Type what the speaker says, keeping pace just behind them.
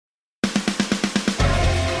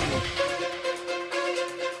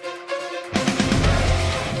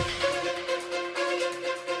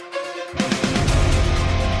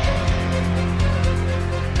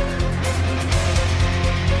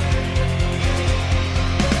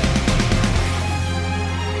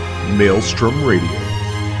Maelstrom Radio.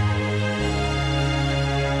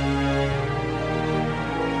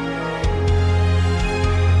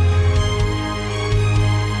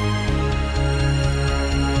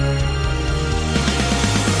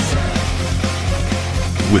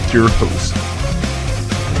 With your hosts,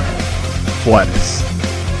 Flatus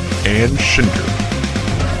and Shinder.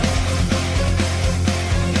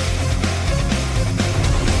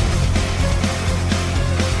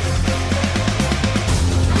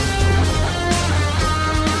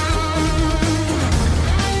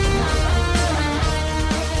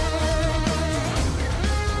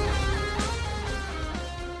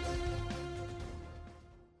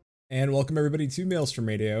 And welcome everybody to Maelstrom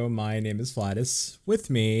Radio. My name is Flatus. With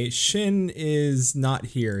me, Shin is not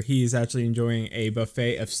here. He's actually enjoying a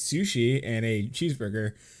buffet of sushi and a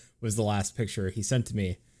cheeseburger was the last picture he sent to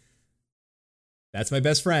me. That's my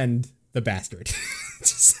best friend, the bastard.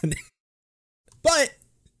 But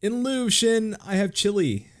in lieu of Shin, I have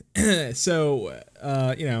chili. So,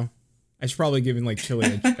 I should probably give him like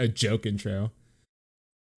chili a joke intro.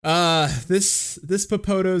 This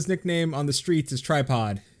Popoto's nickname on the streets is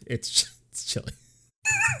Tripod. It's chilly.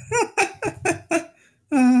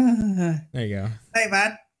 There you go. Hey,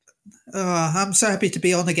 man. Oh, I'm so happy to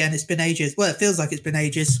be on again. It's been ages. Well, it feels like it's been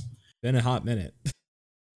ages. Been a hot minute.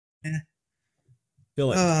 Yeah. Feel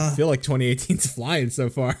like 2018's flying so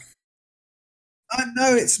far. I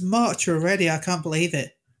know, it's March already. I can't believe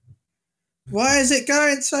it. Why is it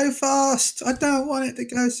going so fast? I don't want it to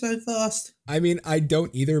go so fast. I mean, I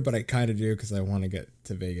don't either, but I kind of do because I want to get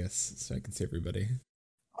to Vegas so I can see everybody.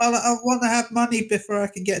 Well, I want to have money before I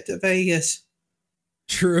can get to Vegas.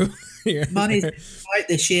 True. Yeah. Money's tight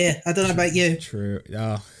this year. I don't know about you. True.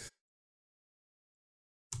 Oh.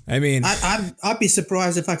 I mean, I'd be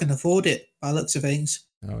surprised if I can afford it by looks of things.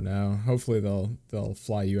 Oh no. Hopefully they'll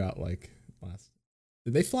fly you out like last.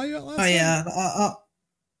 Did they fly you out last? Oh yeah.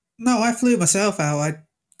 No, I flew myself out. I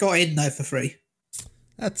got in though for free.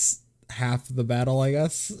 That's half the battle, I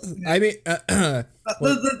guess. I mean,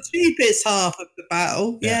 the cheapest half of the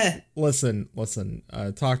battle. Yeah. Listen.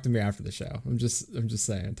 Talk to me after the show. I'm just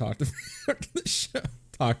saying. Talk to me after the show.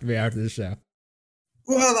 Talk to me after the show.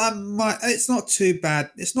 Well, it's not too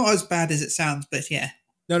bad. It's not as bad as it sounds, but yeah.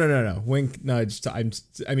 No. Wink. No, just talk.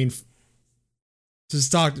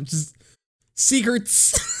 Just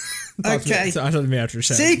secrets. Okay. Talk to me after the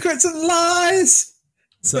show. Secrets and lies.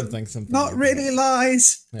 Something. Not really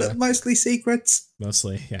lies, but mostly secrets.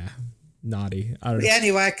 Mostly, yeah. Naughty. I don't know. Yeah,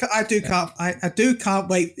 anyway, I can't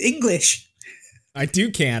wait. English. I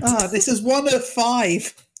can't. This is one of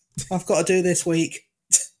 5 I've got to do this week.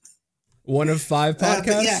 One of 5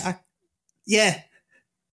 podcasts? Yeah.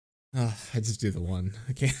 I just do the one.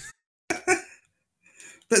 I can't.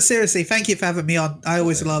 But seriously, thank you for having me on. I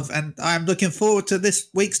always love, and I'm looking forward to this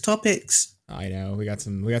week's topics. I know we got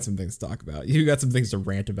some things to talk about. You got some things to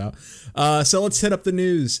rant about. So let's hit up the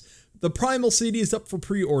news. The Primal CD is up for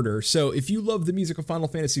pre-order. So if you love the music of Final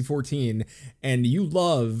Fantasy XIV and you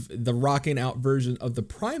love the rocking out version of the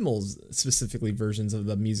Primals, specifically versions of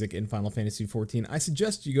the music in Final Fantasy XIV, I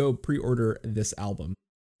suggest you go pre-order this album.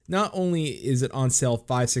 Not only is it on sale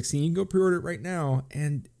 5/16, you can go pre-order it right now,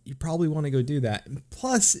 and you probably want to go do that.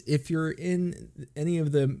 Plus, if you're in any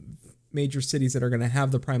of the major cities that are going to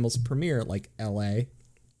have the Primals premiere, like LA.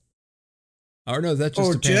 Or no, that's just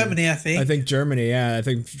or Japan. Germany, I think. I think Germany, yeah. I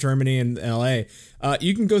think Germany and LA.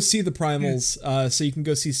 You can go see the Primals, so you can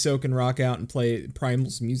go see Soak and rock out and play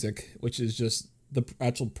Primals music, which is just the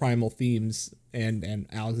actual Primal themes and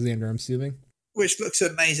Alexander, I'm assuming. Which looks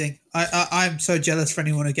amazing. I'm so jealous for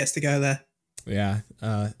anyone who gets to go there. Yeah.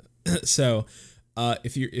 So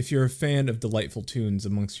if you're a fan of delightful tunes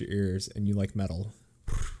amongst your ears and you like metal,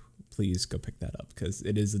 please go pick that up because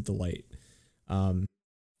it is a delight.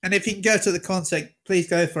 And if you can go to the concert, please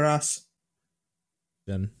go for us.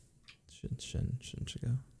 Shin should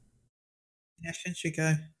go. Yeah, Shin should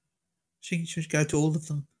go. Shin should go to all of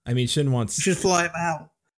them. I mean, Shin wants. We should fly him out.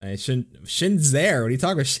 Shin's there. What are you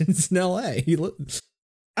talking about? Shin's in LA.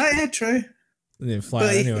 Oh yeah, true. Then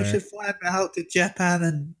fly anywhere. We should fly him out to Japan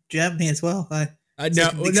and Germany as well.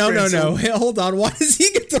 No. Hey, hold on. Why does he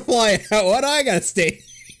get to fly out? Why do I gotta stay?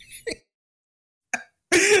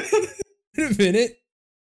 Wait a minute.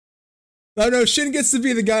 Oh no, Shin gets to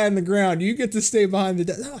be the guy on the ground. You get to stay behind the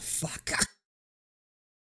desk. Oh fuck.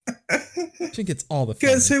 Shin gets all the fun.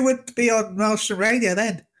 Because who would be on Maelstrom Radio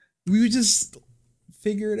then? We would just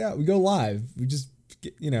figure it out. We go live. We just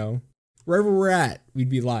get, wherever we're at, we'd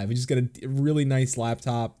be live. We just get a really nice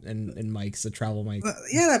laptop and mics, a travel mic.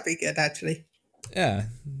 Yeah, that'd be good actually. Yeah,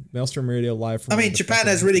 Maelstrom Radio live from. I mean, Japan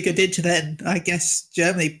has really good internet, and I guess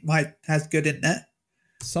Germany has good internet.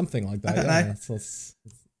 Something like that. I don't Yeah. know.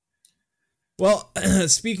 Well,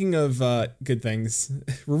 speaking of good things,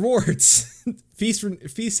 rewards. Feast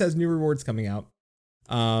has new rewards coming out.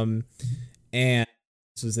 And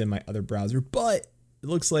this was in my other browser, but it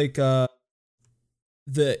looks like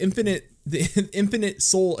the infinite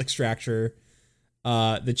soul extractor,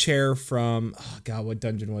 the chair from what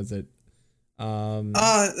dungeon was it?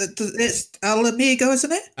 It's Alamigo,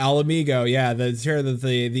 isn't it? Alamigo, yeah, the chair that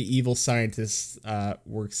the evil scientist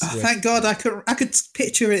works with. Thank God, I could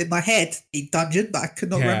picture it in my head, the dungeon, but I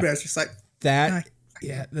could not remember. I was just like that. no.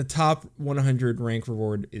 Yeah, the top 100 rank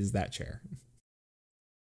reward is that chair.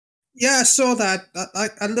 Yeah, I saw that.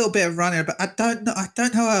 A little bit of running, but I don't know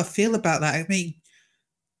how I feel about that. I mean,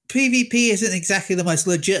 PvP isn't exactly the most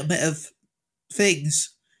legitimate of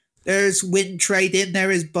things. There's win trading,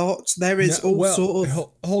 there is bots, there is sort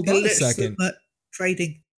of hold on a second.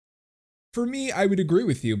 Trading. For me, I would agree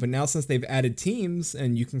with you, but now since they've added teams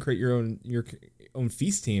and you can create your own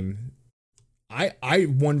feast team, I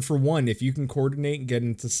 1-for-1. If you can coordinate and get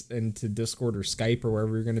into Discord or Skype or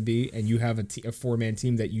wherever you're going to be, and you have a 4-man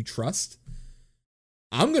team that you trust,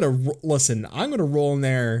 I'm gonna roll in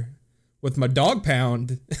there with my dog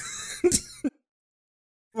pound.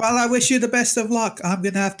 Well, I wish you the best of luck. I'm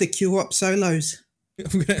gonna have to queue up solos.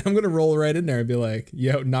 I'm gonna roll right in there and be like,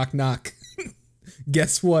 "Yo, knock knock."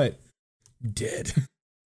 Guess what? Dead.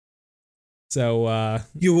 So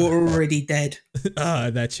you were already dead.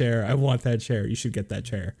 That chair. I want that chair. You should get that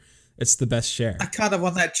chair. It's the best chair. I kind of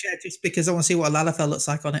want that chair just because I want to see what Lalafell looks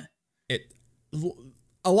like on it.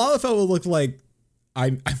 A Lalafell will look like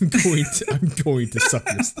I'm going to suck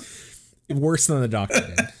this. Worse than the doctor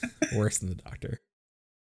did. Worse than the doctor.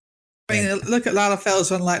 I mean, look at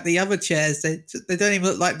Lalafell's on like the other chairs. They don't even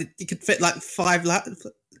look like you could fit like 5.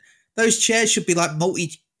 Those chairs should be like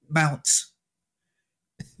multi-mounts.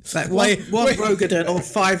 Like one Rogadon or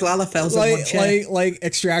 5 Lalafells on one chair. Like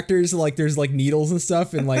extractors, like there's like needles and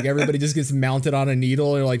stuff, and like everybody just gets mounted on a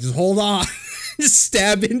needle, and you're like, just hold on. Just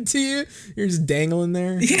stab into you. You're just dangling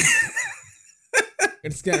there. Yeah.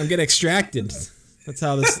 I'm getting extracted. That's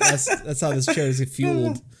how this chair is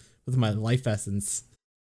fueled with my life essence.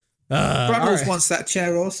 Brothers wants that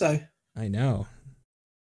chair also. I know.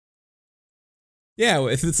 Yeah,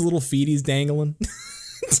 if it's a little feeties dangling.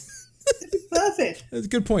 Perfect. That's a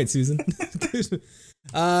good point, Susan.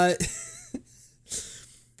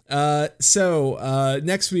 So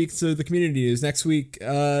next week, the community news next week.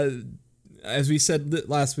 As we said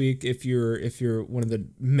last week, if you're one of the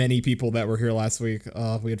many people that were here last week,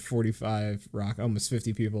 we had 45 almost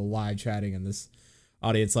 50 people live chatting in this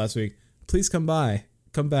audience last week. Please come by.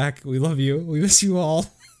 Come back. We love you. We miss you all.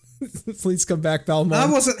 Please come back, Balmug.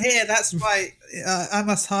 I wasn't here. That's why I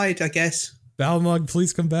must hide, I guess. Balmug,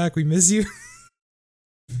 please come back. We miss you.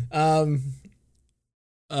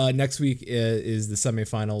 Next week is the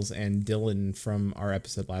semifinals, and Dylan from our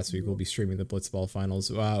episode last week will be streaming the Blitzball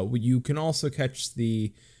finals. You can also catch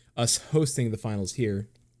us hosting the finals here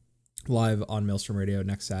live on Maelstrom Radio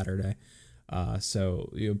next Saturday.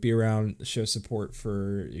 So you'll be around, show support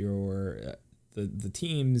for your the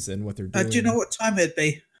teams and what they're doing. Do you know what time it'd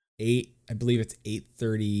be? I believe it's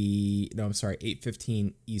 8:30. No, I'm sorry,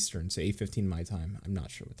 8:15 Eastern, so 8:15 my time. I'm not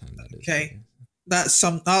sure what time that is. Okay, that's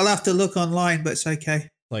I'll have to look online, but it's okay.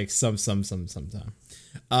 Like some time.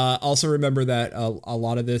 Also remember that a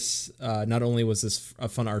lot of this, not only was this a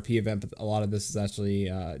fun RP event, but a lot of this is actually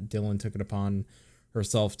Dylan took it upon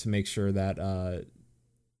herself to make sure that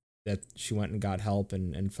that she went and got help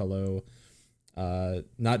and fellow.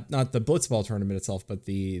 Not the Blitzball tournament itself, but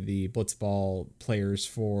the Blitzball players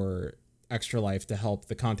for Extra Life to help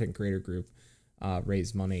the content creator group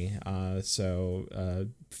raise money. So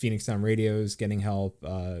Phoenix Down Radio's getting help.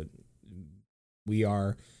 We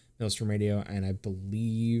are Maelstrom Radio, and I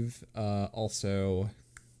believe also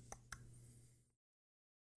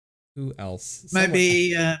who else?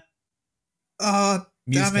 Maybe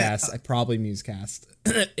Musecast. Probably Musecast.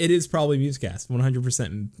 It is probably Musecast.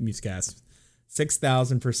 100% Musecast.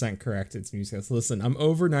 6,000% correct. It's Musecast. Listen, I'm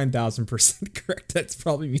over 9,000% correct. That's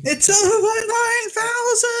probably Musecast. It's over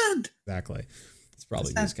 9,000. Exactly. It's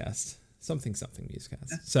probably Musecast. Something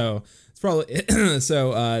Musecast. So it's probably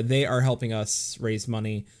so they are helping us raise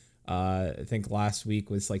money. I think last week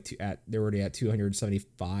was like they're already at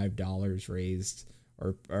 $275 raised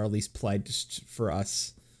or at least pledged for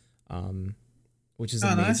us, which is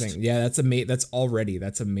amazing. Nice. Yeah, that's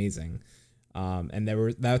amazing.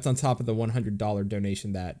 And that's on top of the $100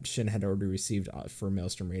 donation that Shin had already received for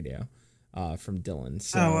Maelstrom Radio from Dylan.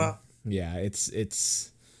 So yeah,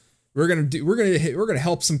 it's we're gonna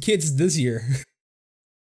help some kids this year.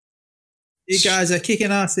 You guys are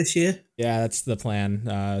kicking ass this year. Yeah, that's the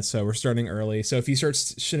plan. So we're starting early. So if you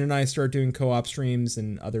Shin and I start doing co-op streams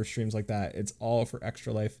and other streams like that, it's all for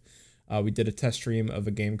Extra Life. We did a test stream of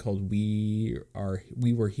a game called We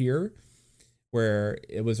Were Here, where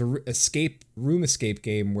it was a room escape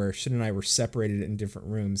game where Shin and I were separated in different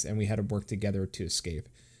rooms and we had to work together to escape.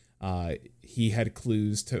 He had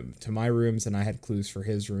clues to my rooms and I had clues for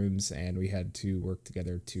his rooms, and we had to work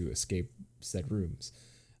together to escape said rooms.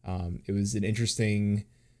 It was an interesting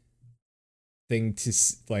thing to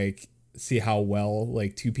like see how well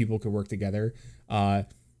like two people could work together. That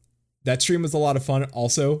stream was a lot of fun.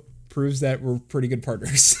 Also proves that we're pretty good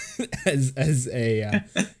partners as a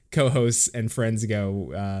co-hosts and friends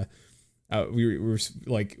go. We were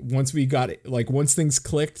like, once things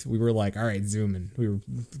clicked, we were like, all right, zooming. We were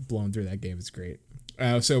blowing through that game. It's great.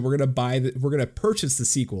 So we're gonna purchase the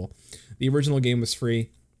sequel. The original game was free.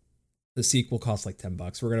 The sequel costs like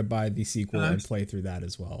 $10. We're gonna buy the sequel and play through that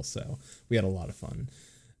as well. So we had a lot of fun.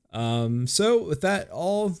 So with that,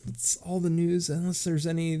 that's all the news. Unless there's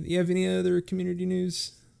you have any other community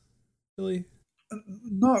news, Billy?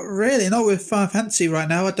 Not really. Not with Final Fantasy right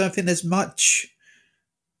now. I don't think there's much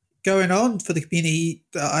going on for the community.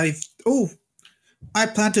 I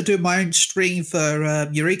plan to do my own stream for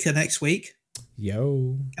Eureka next week.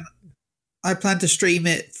 Yo. I plan to stream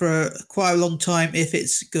it for quite a long time if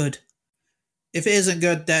it's good. If it isn't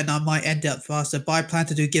good, then I might end up faster. But I plan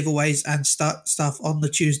to do giveaways and stuff on the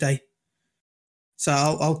Tuesday. So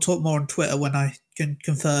I'll talk more on Twitter when I can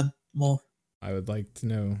confirm more. I would like to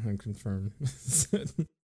know and confirm. There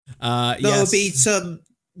will be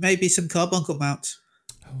maybe some carbuncle mounts.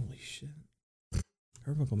 Holy shit.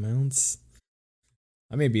 Carbuncle mounts.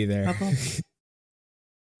 I may be there.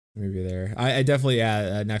 Maybe there. I definitely,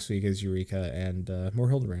 next week is Eureka and more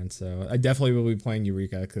Hildebrand. So I definitely will be playing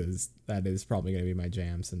Eureka because that is probably going to be my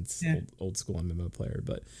jam since old school MMO player.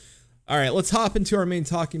 But all right, let's hop into our main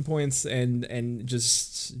talking points and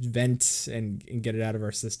just vent and get it out of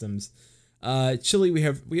our systems. Chili, we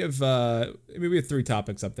have maybe 3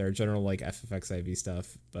 topics up there, general like FFXIV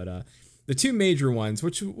stuff. But the 2 major ones,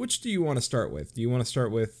 which do you want to start with? Do you want to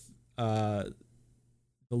start with the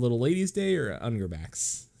Little Ladies Day or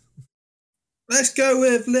Ungerbacks? Let's go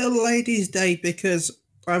with Little Ladies Day because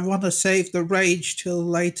I want to save the rage till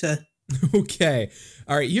later. Okay.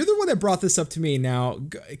 All right. You're the one that brought this up to me. Now,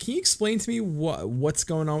 can you explain to me what's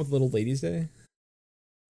going on with Little Ladies Day?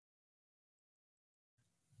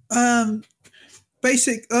 By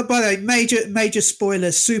the way, major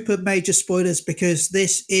spoilers, super major spoilers, because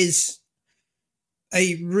this is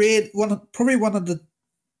probably one of the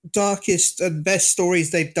darkest and best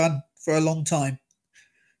stories they've done for a long time.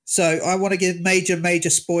 So I want to give major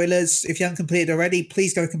spoilers. If you haven't completed already,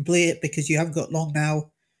 please go complete it because you haven't got long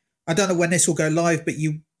now. I don't know when this will go live, but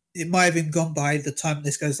it might have even gone by the time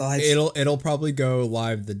this goes live. It'll probably go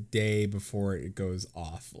live the day before it goes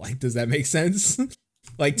off. Like, does that make sense?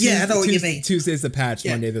 Like, I know what you mean. Tuesday's the patch.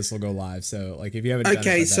 Yeah. Monday this will go live. So like, if you haven't done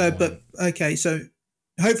it so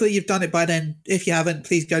hopefully you've done it by then. If you haven't,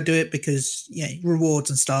 please go do it because rewards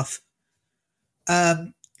and stuff.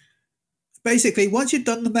 Basically, once you've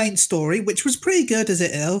done the main story, which was pretty good as it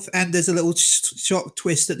is, and there's a little shock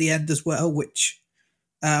twist at the end as well, which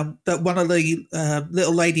that one of the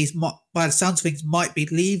little ladies, by the sounds of things, might be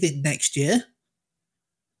leaving next year.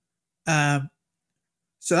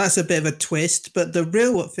 So that's a bit of a twist, but the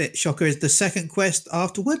real shocker is the second quest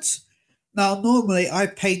afterwards. Now, normally I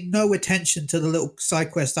pay no attention to the little side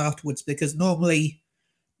quest afterwards because normally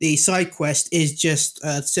the side quest is just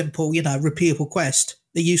a simple, repeatable quest.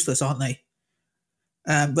 They're useless, aren't they?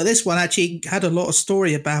 But this one actually had a lot of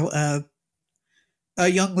story about a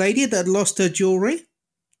young lady that lost her jewelry.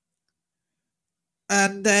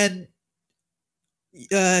 And then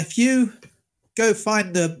if you go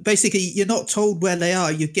find basically you're not told where they are.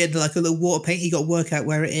 You get like a little water paint. You got to work out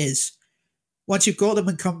where it is. Once you've got them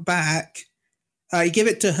and come back, you give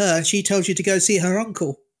it to her and she tells you to go see her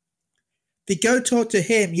uncle. If you go talk to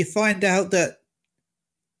him, you find out that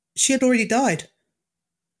she had already died.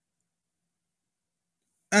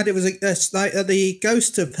 And it was like the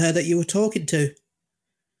ghost of her that you were talking to.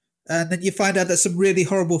 And then you find out that some really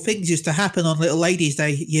horrible things used to happen on Little Ladies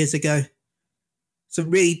Day years ago. Some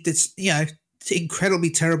really,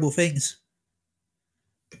 incredibly terrible things.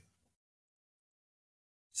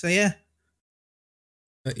 So, yeah.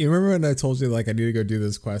 You remember when I told you, like, I need to go do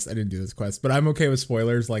this quest? I didn't do this quest, but I'm okay with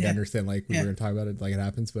spoilers. Like, yeah. I understand, like, we were going to talk about it, like, it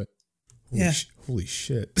happens, but holy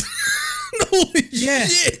shit. Holy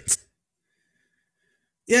shit.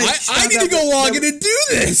 Yeah, I need to go log in and do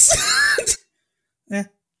this. Yeah.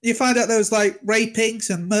 You find out there was like rapings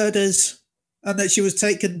and murders and that she was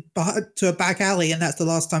taken to a back alley, and that's the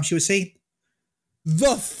last time she was seen.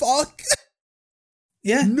 The fuck?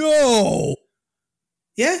 Yeah. No.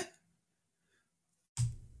 Yeah.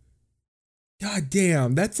 God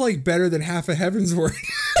damn, that's like better than half of Heaven's Word.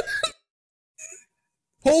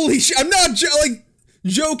 Holy shit! I'm not like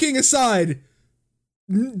joking aside.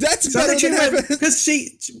 That's better than half. Because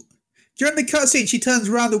she during the cutscene she turns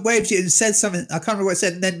around and waves you and says something. I can't remember what it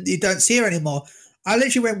said, and then you don't see her anymore. I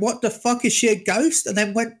literally went, "What the fuck, is she a ghost?" And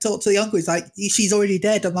then went to talk to the uncle. He's like, "She's already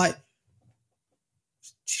dead." I'm like,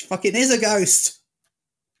 "She fucking is a ghost."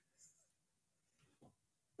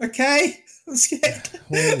 Okay, I'm scared.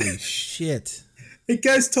 Holy shit! The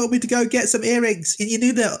ghost told me to go get some earrings, and you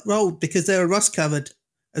knew they're old because they were rust covered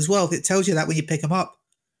as well. It tells you that when you pick them up.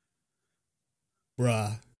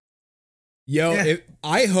 Bruh. Yo,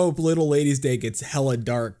 I hope Little Ladies Day gets hella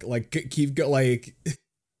dark. Like,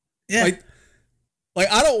 Yeah. Like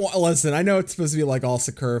I don't want. Listen, I know it's supposed to be like all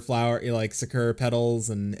sakura flower, like sakura petals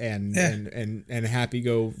and happy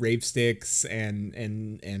go rave sticks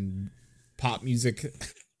and pop music.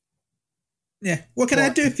 Yeah. What can I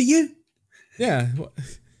do for you? Yeah.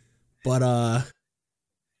 But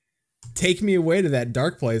take me away to that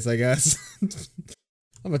dark place, I guess.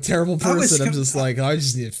 I'm a terrible person. I'm just like, I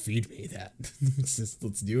just need to feed me that.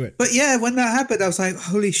 Let's do it. But yeah, when that happened, I was like,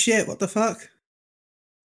 holy shit, what the fuck?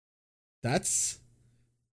 That's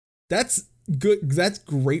good. That's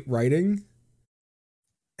great writing.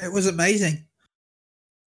 It was amazing.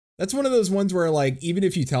 That's one of those ones where, like, even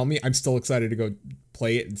if you tell me, I'm still excited to go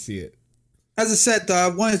play it and see it. As I said, I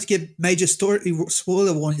wanted to give major story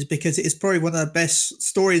spoiler warnings because it is probably one of the best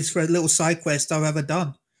stories for a little side quest I've ever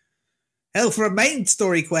done. Hell, for a main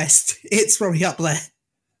story quest, it's probably up there.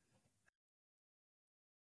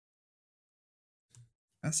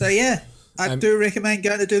 So yeah, I do recommend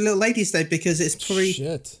going to do Little Ladies Day because it's probably...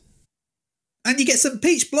 Shit. And you get some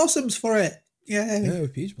peach blossoms for it. Yeah. Oh,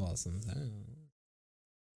 peach blossoms.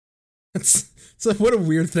 So what a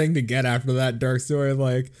weird thing to get after that dark story.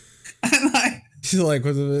 Like, she's like,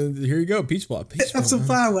 here you go, peach blossom. Have some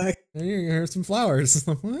fireworks. Here's some flowers.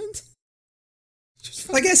 What?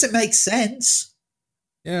 I guess it makes sense.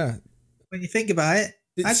 Yeah. When you think about it.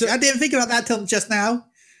 I didn't think about that till just now.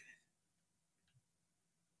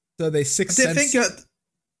 So they sixth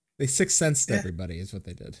sensed everybody is what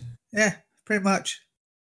they did. Yeah, pretty much.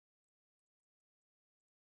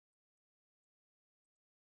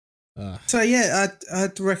 So yeah,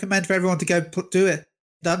 I'd recommend for everyone to go do it.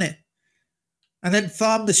 Done it. And then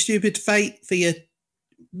farm the stupid fate for your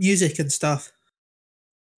music and stuff.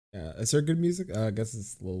 Yeah, is there good music? I guess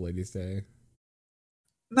it's Little Ladies Day.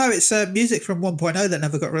 No, it's music from 1.0 that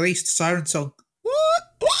never got released. Siren Song.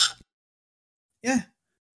 What? Yeah.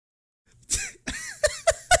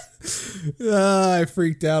 I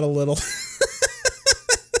freaked out a little.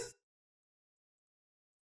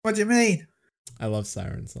 What do you mean? I love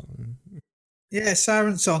Siren Song. Yeah,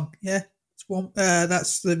 Siren Song. Yeah, it's one.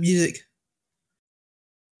 That's the music.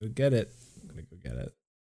 Go get it. I'm gonna go get it.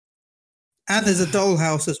 And there's a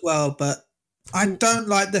dollhouse as well, but I don't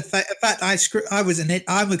like the fact. In fact, I was in it.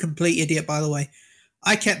 I'm a complete idiot, by the way.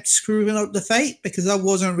 I kept screwing up the fate because I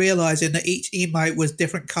wasn't realizing that each emote was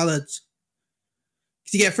different colors.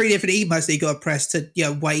 Because you get 3 different emotes that you got to press to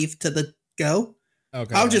wave to the girl.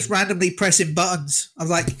 Okay. I was just randomly pressing buttons. I was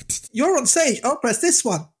like, "You're on stage. I'll press this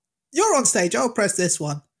one. You're on stage. I'll press this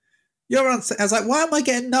one. You're on." I was like, "Why am I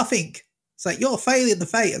getting nothing?" It's like, "You're failing the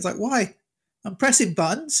fate." I was like, "Why?" I'm pressing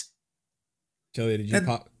buttons. Julia, did you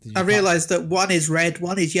pop? I realized that one is red,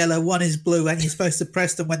 one is yellow, one is blue, and you're supposed to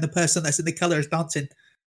press them when the person that's in the color is dancing.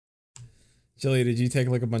 Julia, did you take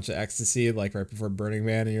like a bunch of ecstasy like right before Burning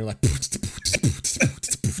Man, and you're like,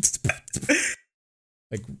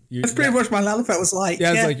 like that's pretty much what my Lalafell was like.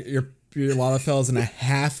 Yeah, it's like your Lalafell's in a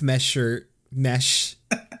half mesh.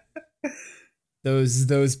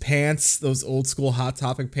 Those pants, those old school Hot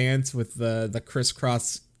Topic pants with the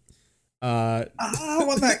crisscross. I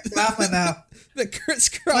want that glamour now. The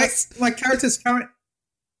crisscross. My character's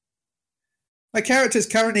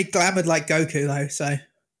currently glamoured like Goku though, so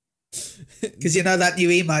because you know that new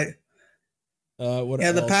emote. What?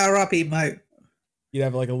 Yeah, the power up emote. You'd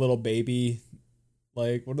have like a little baby,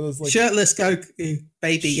 like what are those like shirtless Goku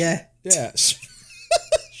baby? Yeah. Yeah.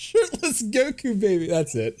 Shirtless Goku baby.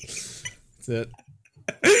 That's it. That's it.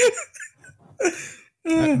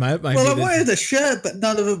 I wanted a shirt, but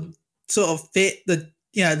none of them sort of fit the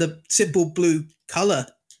simple blue color.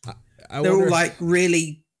 They're all like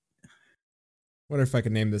really. Wonder if I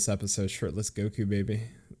can name this episode "Shirtless Goku Baby."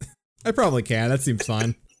 I probably can. That seems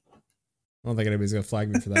fun. I don't think anybody's gonna flag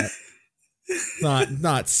me for that.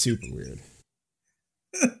 Not super weird.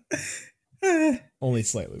 Only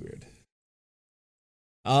slightly weird.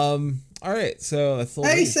 All right, so that's the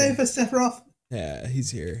Hey, save for Sephiroth. Yeah,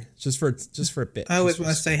 he's here just for a bit. I always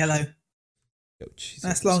want to say hello. Coach.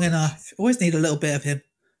 That's long enough. Always need a little bit of him.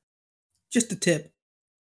 Just a tip.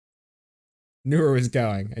 Knew where it was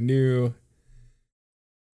going. I knew.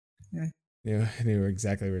 Yeah. I knew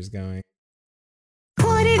exactly where it was going.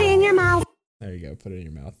 Put it in your mouth. There you go. Put it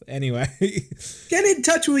in your mouth. Anyway. Get in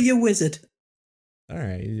touch with your wizard. All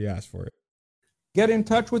right, you asked for it. Get in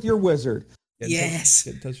touch with your wizard. Yes.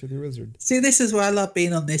 Get in touch with your wizard. See, this is why I love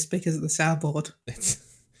being on this, because of the soundboard.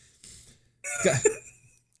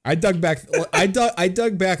 I dug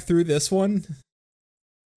back through this one.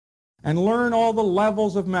 And learn all the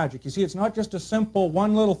levels of magic. You see, it's not just a simple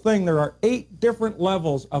one little thing. There are 8 different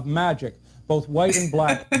levels of magic, both white and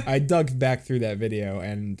black. I dug back through that video,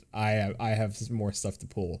 and I have some more stuff to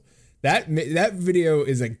pull. That video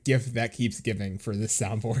is a gift that keeps giving for this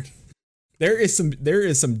soundboard. There is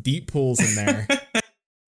some deep pulls in there.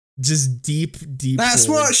 Just deep. That's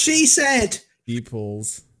pulls. what she said. Deep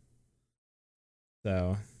pulls.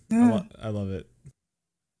 So I love it.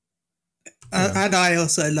 And I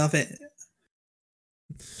also love it.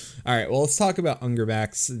 All right, well, let's talk about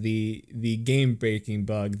Ungermax, the game-breaking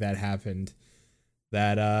bug that happened.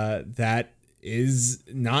 That is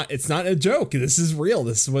not. It's not a joke. This is real.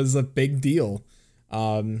 This was a big deal.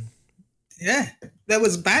 Yeah, there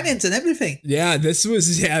was bannings and everything. Yeah, this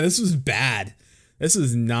was bad. This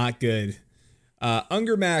was not good.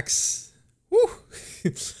 Ungermax. Woo.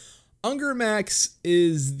 Ungermax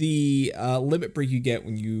is the limit break you get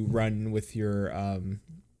when you run with your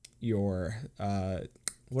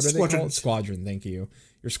what are they called? Squadron. Thank you.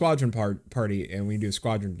 Your squadron party, and we do a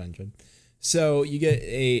squadron dungeon. So you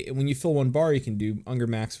get when you fill 1 bar, you can do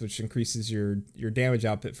Ungermax, which increases your damage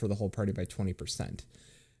output for the whole party by 20%.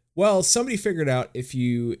 Well, somebody figured out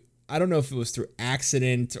I don't know if it was through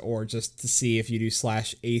accident or just to see if you do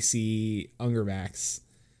 /AC Ungermax.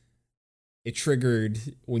 It triggered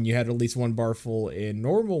when you had at least 1 bar full in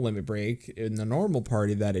normal limit break in the normal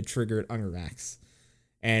party that it triggered Ungermax.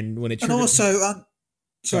 And when it triggered, and also,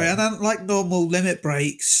 and unlike normal limit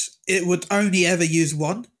breaks, it would only ever use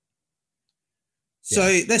 1. So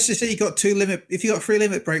let's just say you got 2 limit. If you got 3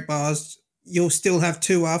 limit break bars, you'll still have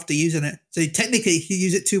 2 after using it. So technically, you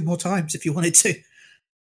use it 2 more times if you wanted to.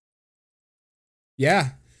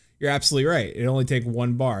 Yeah, you're absolutely right. It only take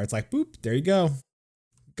 1 bar. It's like boop, there you go,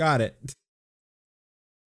 got it.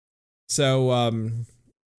 So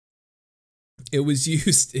it was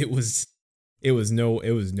used. It was no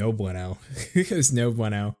bueno. It was no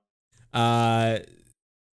bueno. Yeah,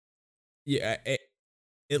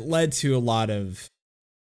 it led to a lot of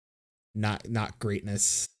not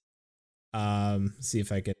greatness. See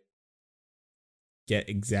if I could get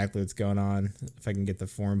exactly what's going on. If I can get the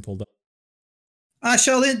forum pulled up. I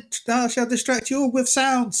shall distract you all with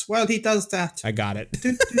sounds while he does that. I got it.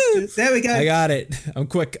 There we go. I got it. I'm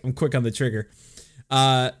quick on the trigger.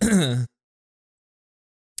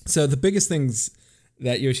 So the biggest things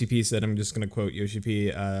that Yoshi P said, I'm just going to quote Yoshi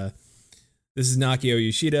P. This is Nakio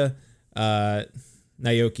Yoshida.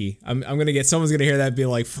 Naoki. I'm going to get, someone's going to hear that and be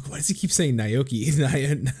like, fuck, why does he keep saying Naoki?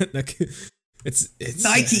 It's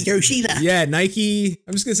Nike Yoshida. Yeah, Nike.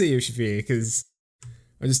 I'm just going to say Yoshi P because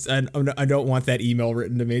I don't want that email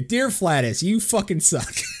written to me. Dear Flatus, you fucking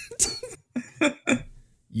suck.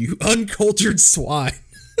 You uncultured swine.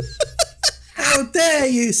 How dare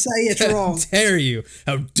you say it wrong?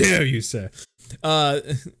 How dare you, sir?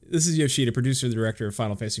 This is Yoshida, producer and director of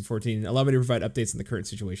Final Fantasy XIV. Allow me to provide updates on the current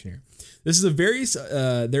situation here.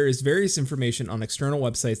 There is various information on external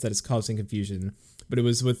websites that is causing confusion, but it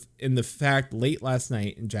was within the fact late last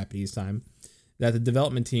night in Japanese time that the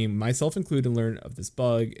development team, myself included, learned of this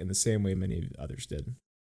bug in the same way many others did.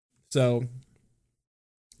 So,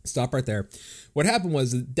 stop right there. What happened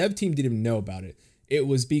was the dev team didn't even know about it. It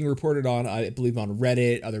was being reported on, I believe, on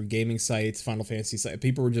Reddit, other gaming sites, Final Fantasy sites.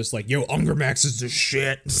 People were just like, yo, Ungermax is the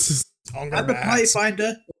shit. I'm a play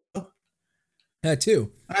finder. That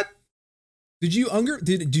too. Did you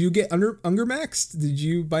get Ungermaxed? Did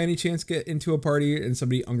you by any chance get into a party and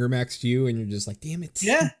somebody Ungermaxed you and you're just like, damn it?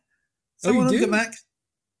 Yeah. Someone Ungermaxed.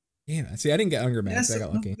 Damn. See, I didn't get Ungermaxed. Yes, I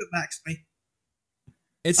got lucky. Ungermaxed me.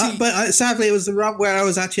 But sadly, it was the run where I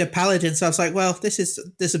was actually a paladin, so I was like, well, this is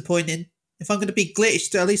disappointing. If I'm going to be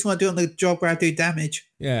glitched, I at least want to do it on the job where I do damage.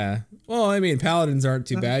 Yeah. Well, I mean, paladins aren't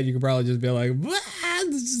too bad. You could probably just be like,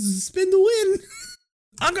 spin the win.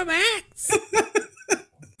 Ungermax.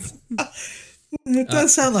 It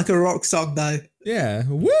does sound like a rock song, though. Yeah.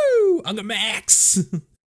 Woo! Ungermax.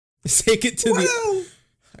 Take it to the...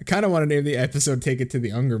 I kind of want to name the episode Take It to the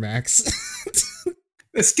Ungermax.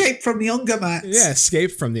 Escape from the Ungermax. Yeah,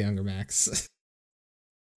 Escape from the Ungermax.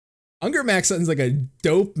 Ungermax sounds like a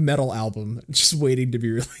dope metal album just waiting to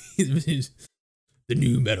be released. The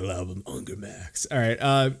new metal album, Ungermax. All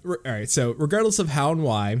right. So regardless of how and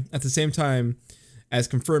why, at the same time as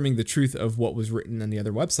confirming the truth of what was written on the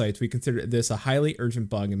other websites, we considered this a highly urgent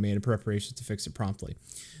bug and made a preparation to fix it promptly.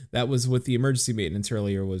 That was what the emergency maintenance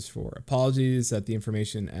earlier was for. Apologies that the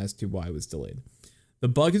information as to why was delayed. The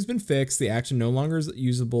bug has been fixed. The action no longer is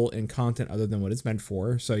usable in content other than what it's meant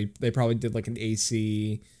for. So they probably did like an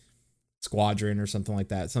AC squadron or something like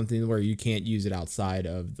that. Something where you can't use it outside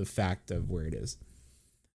of the fact of where it is.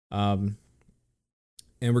 And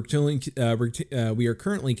we are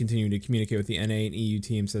currently continuing to communicate with the NA and EU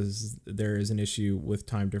teams as there is an issue with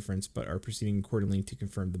time difference, but are proceeding accordingly to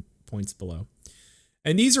confirm the points below.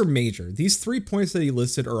 And these are major. These 3 points that he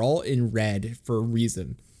listed are all in red for a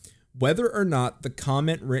reason. Whether or not the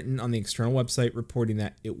comment written on the external website reporting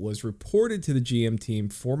that it was reported to the GM team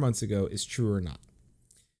 4 months ago is true or not.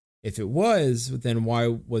 If it was, then why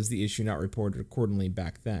was the issue not reported accordingly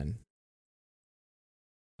back then?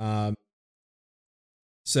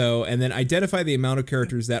 So, and then identify the amount of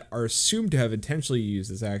characters that are assumed to have intentionally used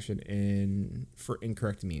this action for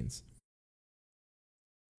incorrect means.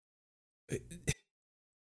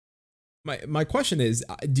 My question is,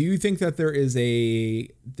 do you think that there is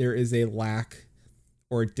a lack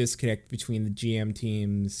or a disconnect between the GM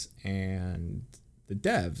teams and the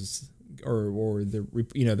devs, or the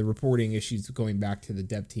reporting issues going back to the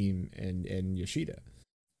dev team and Yoshida?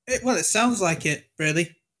 Well, it sounds like it,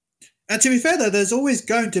 really. And to be fair, though, there's always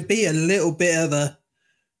going to be a little bit of a,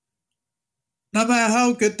 no matter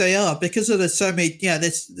how good they are, because of the so many,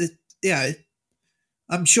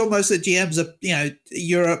 I'm sure most of the GMs are,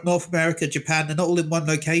 Europe, North America, Japan, they're not all in one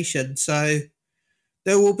location. So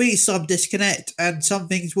there will be some disconnect and some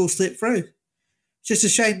things will slip through. It's just a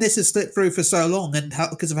shame this has slipped through for so long and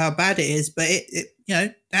because of how bad it is, but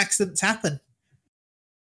accidents happen.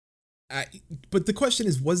 But the question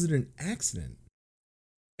is, was it an accident?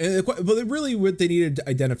 But really what they needed to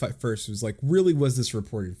identify first was like, really, was this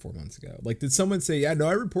reported 4 months ago? Like, did someone say, yeah, no,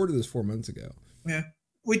 I reported this 4 months ago? Yeah.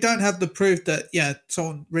 We don't have the proof that,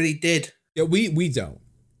 someone really did. Yeah, we don't.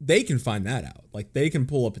 They can find that out. Like, they can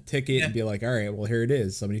pull up a ticket and be like, all right, well, here it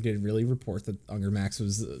is. Somebody did really report that Ungermax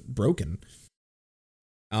was broken.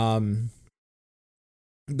 The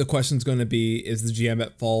question's going to be, is the GM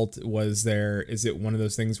at fault? Is it one of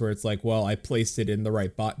those things where it's like, well, I placed it in the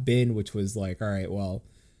right bin, which was like, all right, well,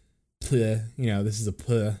 this is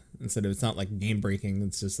a instead of, it's not like game breaking.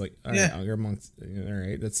 It's just like, all right, Ungermax, all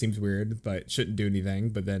right, that seems weird, but it shouldn't do anything.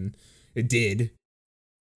 But then it did.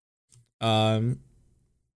 So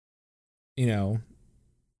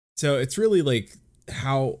it's really like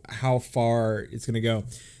how far it's going to go.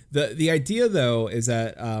 The idea though is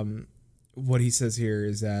that, what he says here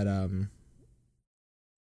is that,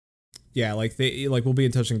 we'll be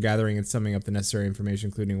in touch and gathering and summing up the necessary information,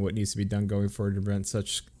 including what needs to be done going forward to prevent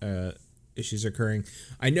such issues occurring.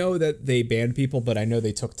 I know that they banned people, but I know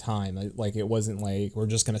they took time. Like, it wasn't like we're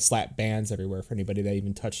just going to slap bans everywhere for anybody that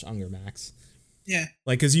even touched Ungermax. Yeah.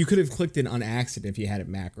 Like, because you could have clicked it on accident if you had it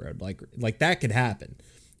macroed. Like that could happen.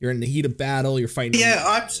 You're in the heat of battle. You're fighting. Yeah,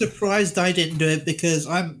 I'm surprised I didn't do it because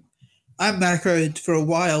I'm macroed for a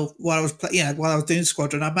while while I was while I was doing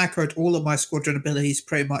Squadron. I macroed all of my Squadron abilities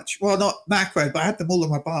pretty much. Well, not macroed, but I had them all on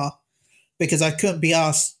my bar because I couldn't be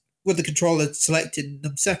asked with the controller selecting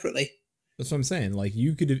them separately. That's what I'm saying. Like,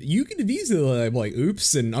 you could have easily like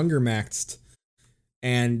oops and Ungermaxed,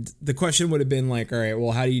 and the question would have been like, all right,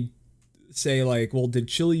 well, how do you say like, well, did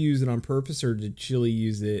Chili use it on purpose or did Chili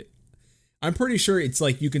use it? I'm pretty sure it's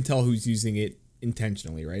like you can tell who's using it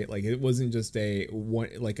intentionally, right? Like, it wasn't just a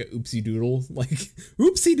oopsie doodle,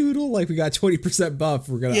 like we got 20% buff,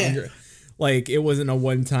 we're gonna like, it wasn't a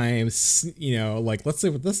one time, like, let's see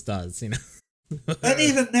what this does, And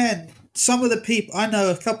even then, some of the people, I know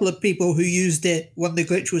a couple of people who used it when the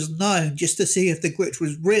glitch was known just to see if the glitch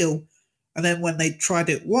was real, and then when they tried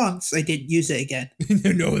it once, they didn't use it again.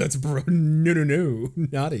 No, that's no,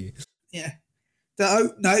 naughty. Yeah.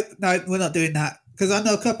 So, no, we're not doing that. Because I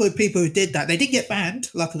know a couple of people who did that. They did get banned,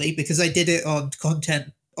 luckily, because they did it on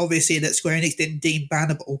content, obviously, that Square Enix didn't deem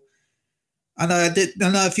bannable. I know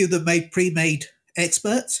a few of them made pre-made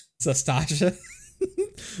experts. Sastasha.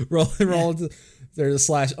 roll there's a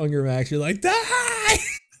slash Ungermax. You're like, die!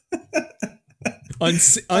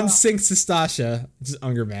 Unsync Sastasha, just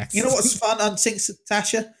Ungermax. You know what's fun? Unsync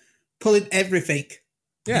Sastasha? Pulling everything.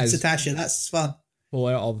 Yeah. Sastasha, that's fun. Pull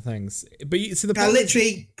out all the things. But I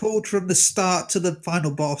literally pulled from the start to the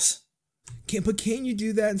final boss. Can you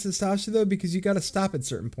do that in Sastasha though? Because you got to stop at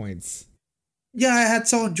certain points. Yeah, I had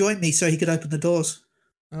someone join me so he could open the doors.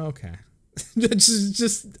 Okay.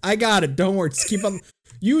 just I got it. Don't worry. Just keep on.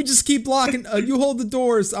 You just keep locking. You hold the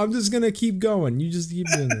doors. I'm just gonna keep going. You just keep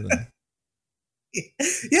doing that.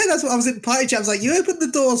 Yeah, that's what I was in party chat. I was like, you open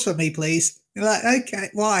the doors for me, please. You're like, okay,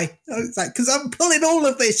 why? I was like, because I'm pulling all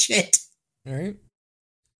of this shit. All right.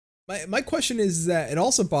 My question is that it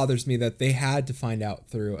also bothers me that they had to find out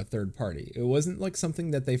through a third party. It wasn't like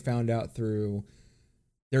something that they found out through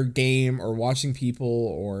their game or watching people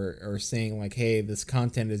or saying like, hey, this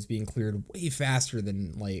content is being cleared way faster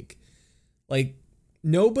than like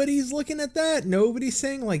nobody's looking at that. Nobody's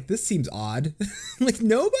saying like, this seems odd. Like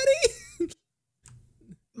nobody.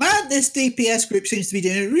 Man, this DPS group seems to be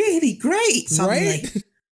doing really great suddenly. Right?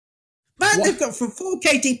 Man, What? they've got from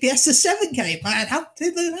 4K DPS to 7K, man. How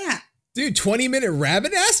did they do that? Dude, 20-minute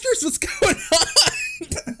rabbit asters? What's going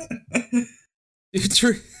on?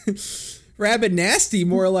 Rabbit nasty,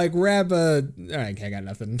 more like rabbit. All right, I got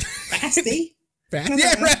nothing. Fasty? Fast?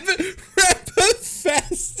 Yeah, rabbit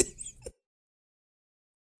fasty.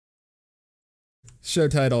 Show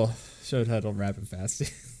title, rabbit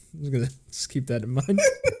fasty. I'm just gonna just keep that in mind.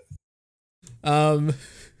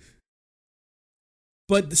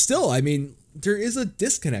 But still, I mean, there is a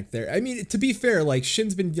disconnect there. I mean, to be fair, like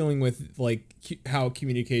Shin's been dealing with like how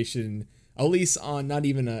communication, at least on not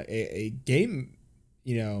even a game,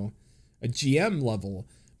 you know, a GM level,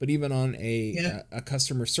 but even on a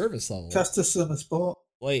customer service level. Customer support.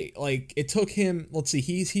 Like it took him. Let's see,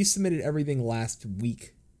 he submitted everything last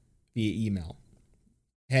week via email.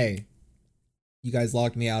 Hey, you guys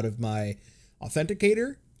logged me out of my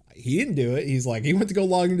authenticator. He didn't do it. He's like, he went to go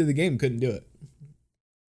log into the game, couldn't do it.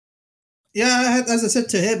 Yeah, as I said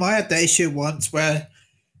to him, I had that issue once where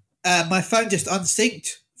my phone just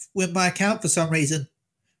unsynced with my account for some reason,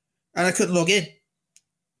 and I couldn't log in.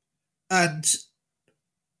 And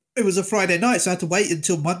it was a Friday night, so I had to wait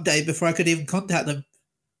until Monday before I could even contact them.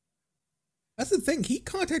 That's the thing. He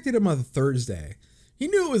contacted him on Thursday. He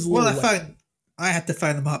knew it was a little I had to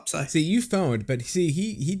phone them up. So see, you phoned, but see,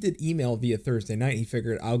 he did email via Thursday night. He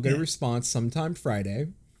figured I'll get a response sometime Friday.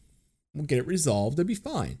 We'll get it resolved. It'll be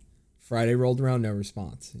fine. Friday rolled around, no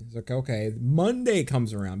response. He's like, okay. Monday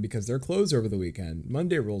comes around because they're closed over the weekend.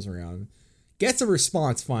 Monday rolls around, gets a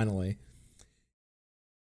response finally.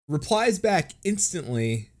 Replies back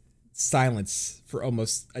instantly. Silence for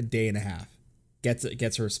almost a day and a half. Gets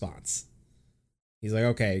a response. He's like,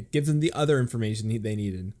 okay. Gives them the other information they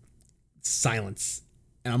needed. Silence.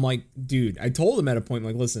 And I'm like, dude, I told him at a point,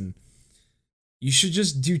 like, listen, you should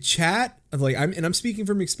just do chat. Like, I'm speaking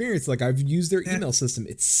from experience. Like, I've used their email system.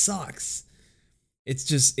 It sucks.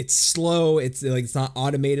 It's slow. It's like, it's not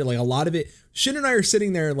automated. Like a lot of it, Shin and I are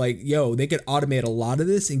sitting there like, yo, they could automate a lot of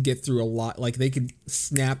this and get through a lot. Like they could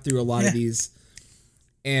snap through a lot of these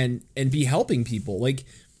and be helping people. Like,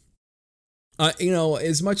 you know,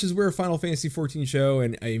 as much as we're a Final Fantasy 14 show,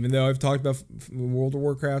 and even though I've talked about World of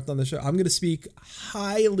Warcraft on the show, I'm going to speak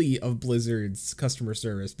highly of Blizzard's customer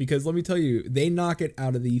service because let me tell you, they knock it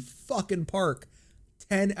out of the fucking park.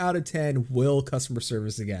 10 out of 10 will customer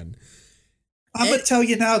service again. I'm going to tell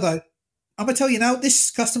you now, though. I'm going to tell you now,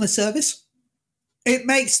 this customer service, it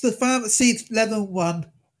makes the Fantasy 11-1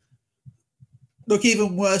 look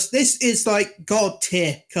even worse. This is like God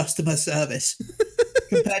tier customer service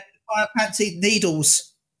compared to Final Fantasy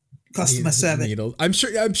Needles customer service. Needles. I'm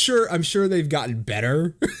sure they've gotten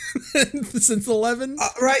better since 11.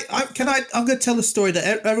 Right. I'm going to tell a story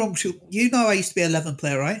that everyone should. You know, I used to be an 11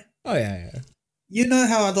 player, right? Oh yeah. You know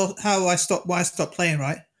why I stopped playing,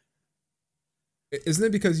 right? Isn't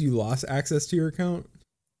it because you lost access to your account?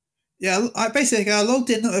 Yeah, I logged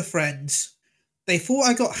in with friends. They thought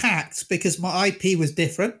I got hacked because my IP was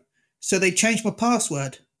different, so they changed my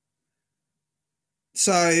password.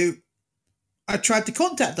 So I tried to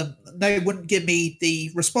contact them. They wouldn't give me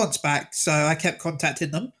the response back, so I kept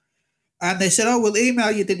contacting them. And they said, oh, we'll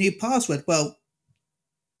email you the new password. Well,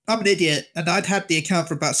 I'm an idiot, and I'd had the account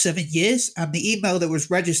for about 7 years, and the email that was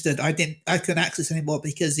registered, I couldn't access anymore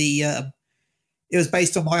because it was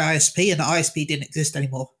based on my ISP, and the ISP didn't exist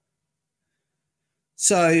anymore.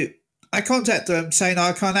 So I contacted them saying,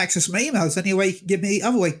 I can't access my emails. Any way you can give me,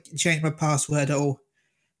 other way to change my password? Or,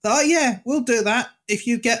 oh yeah, we'll do that if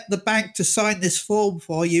you get the bank to sign this form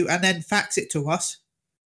for you and then fax it to us.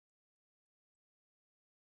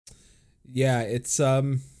 Yeah, it's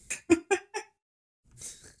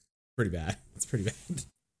pretty bad. It's pretty bad.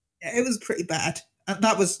 Yeah, it was pretty bad. And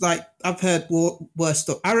that was like, I've heard worse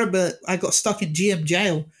stuff. I remember I got stuck in GM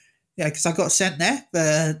jail. Yeah, because I got sent there for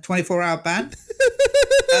a 24-hour ban.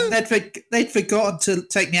 And they'd forgotten to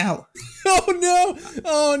take me out. Oh no!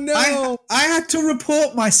 Oh no! I had to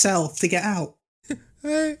report myself to get out.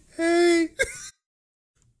 Hey.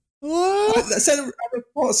 Hello? I sent a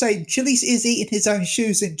report saying Chili's is eating his own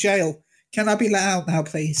shoes in jail. Can I be let out now,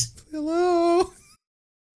 please? Hello?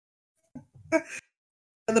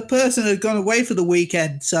 And the person had gone away for the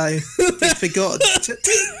weekend, so he forgot.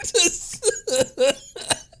 Is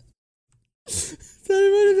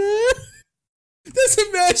anybody there?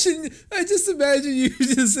 I just imagine you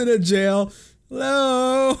just in a jail.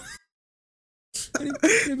 Hello?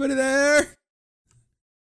 Anybody there?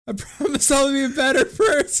 I promise I'll be a better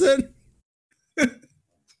person.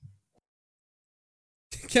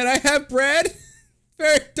 Can I have bread?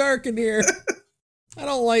 Very dark in here. I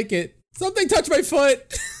don't like it. Something touched my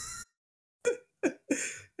foot.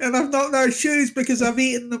 And I've not no shoes because I've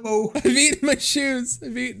eaten them all. I've eaten my shoes.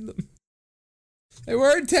 I've eaten them. They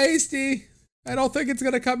weren't tasty. I don't think it's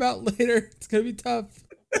gonna come out later. It's gonna be tough.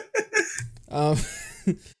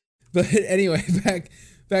 But anyway,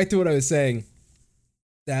 back to what I was saying.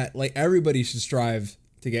 That like everybody should strive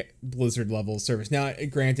to get Blizzard level service. Now,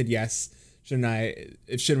 granted, yes,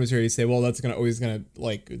 if Shin was here, he'd say, well, that's always gonna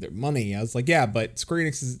like their money. I was like, yeah, but Square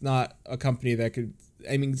Enix is not a company that could.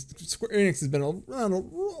 I mean, Square Enix has been around a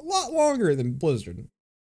lot longer than Blizzard.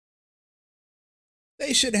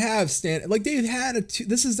 They should have they've had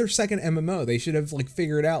this is their second MMO. They should have like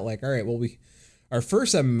figured out like, all right, well, our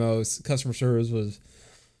first MMO's customer service was.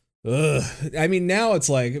 Ugh. I mean, now it's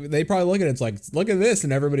like they probably look at it, it's like, look at this,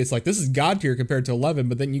 and everybody's like, this is god tier compared to 11.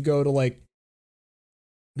 But then you go to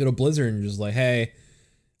Blizzard and you're just like, hey,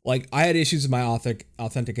 like I had issues with my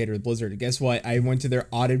authenticator with Blizzard. And guess what? I went to their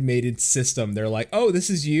automated system. They're like, oh,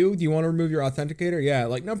 this is you. Do you want to remove your authenticator? Yeah,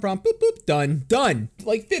 like no problem. Boop boop, done.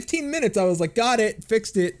 Like 15 minutes. I was like, got it,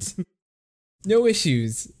 fixed it, no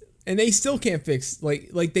issues. And they still can't fix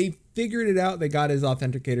like they figured it out. They got his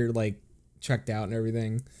authenticator like checked out and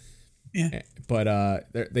everything. Yeah, but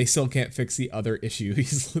they still can't fix the other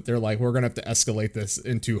issues. They're like, we're gonna have to escalate this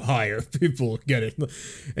into higher. People get it.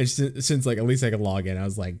 And since like at least I could log in, I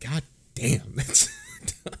was like, god damn.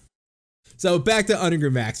 So back to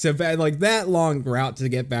Ungermax. So like that long route to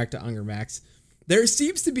get back to Ungermax, there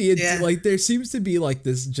seems to be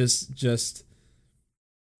this just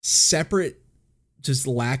separate, just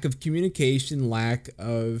lack of communication, lack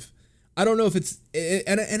of. I don't know if it's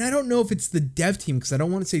and I don't know if it's the dev team because I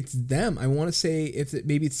don't want to say it's them. I want to say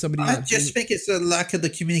maybe it's somebody. I just think it's a lack of the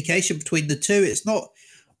communication between the two. It's not.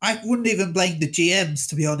 I wouldn't even blame the GMs,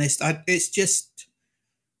 to be honest. It's just.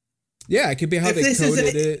 Yeah, it could be how they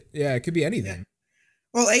coded it. Yeah, it could be anything. Yeah.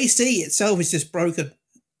 Well, AC itself is just broken.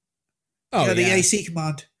 Oh, the AC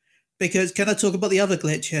command. Because can I talk about the other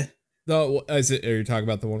glitch here? Are you talking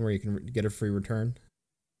about the one where you can get a free return?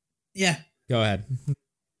 Yeah. Go ahead.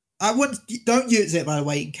 Don't use it, by the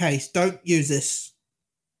way, in case. Don't use this.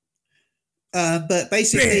 But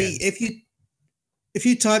basically, if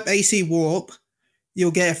you type AC Warp,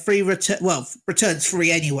 you'll get a free return. Well, return's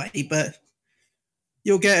free anyway, but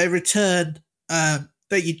you'll get a return that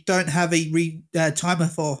you don't have a timer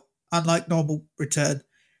for, unlike normal return,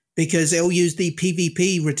 because it'll use the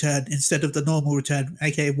PvP return instead of the normal return,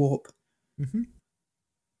 aka Warp. Mm-hmm.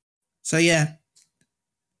 So yeah.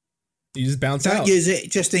 You just bounce out. Don't use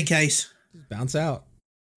it just in case. Just bounce out.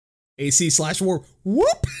 AC/war.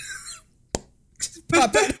 Whoop. Just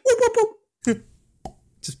pop it.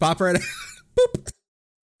 Just pop right out. Boop.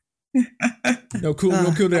 No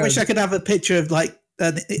cooldown. I wish I could have a picture of like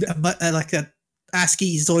an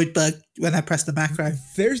ASCII Zoidberg when I press the macro.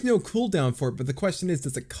 There's no cooldown for it, but the question is,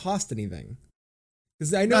 does it cost anything?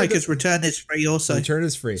 Because I know because return is free also. Return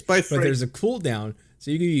is free. It's both free. But there's a cooldown,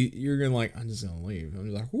 so you're gonna like, I'm just gonna leave. I'm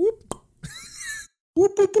just like whoop.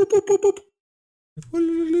 Whoop, whoop, whoop, whoop, whoop,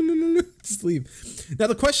 whoop. Just leave. Now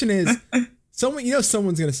the question is,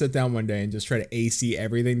 someone's gonna sit down one day and just try to AC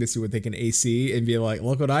everything to see what they can AC and be like,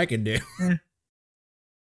 look what I can do. Yeah.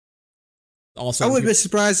 Also, I would be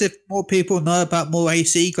surprised if more people know about more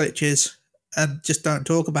AC glitches and just don't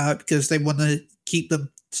talk about it because they want to keep them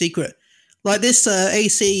secret. Like this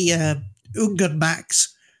AC Ungermax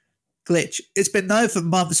glitch. It's been known for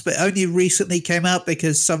months, but only recently came out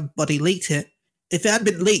because somebody leaked it. If it hadn't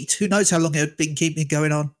been leaked, who knows how long it had been keeping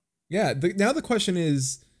going on. Yeah, now the question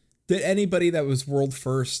is, did anybody that was world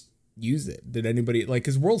first use it? Did anybody,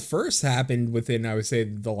 because world first happened within, I would say,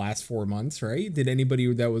 the last 4 months, right? Did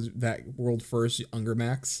anybody that was that world first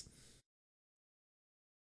Ungermax?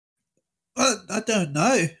 I don't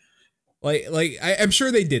know. I'm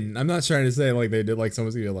sure they didn't. I'm not trying to say like they did. Like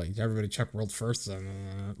someone's gonna be like, everybody check world first. But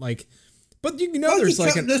there's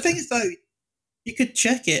the thing is though, you could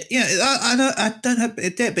check it. Yeah, I don't have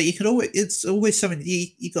it there, but you could always. It's always something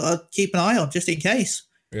you gotta keep an eye on just in case.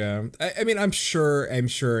 Yeah, I mean, I'm sure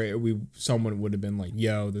someone would have been like,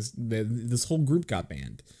 "Yo, this whole group got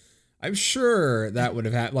banned." I'm sure that would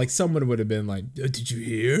have had like someone would have been like, "Did you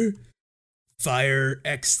hear? Fire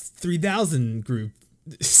X3000 group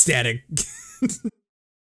static."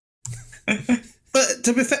 But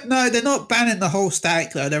to be fair, no, they're not banning the whole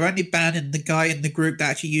stack though. They're only banning the guy in the group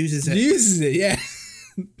that actually uses it. Yeah.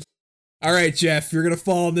 All right, Jeff, you're gonna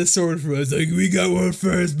fall on this sword for us. Like, we got one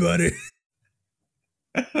first, buddy.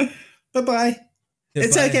 Bye-bye.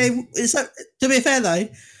 It's okay. To be fair though,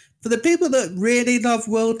 for the people that really love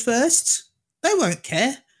World First, they won't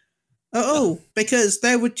care at all because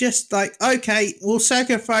they would just like, okay, we'll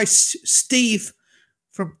sacrifice Steve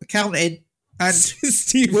from accounting and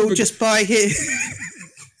Steve we'll just buy him.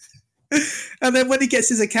 And then when he gets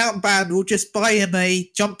his account banned, we'll just buy him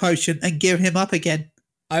a jump potion and gear him up again.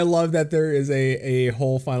 I love that there is a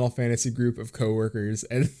whole Final Fantasy group of coworkers,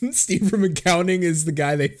 and Steve from accounting is the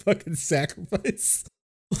guy they fucking sacrifice.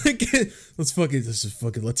 Like, let's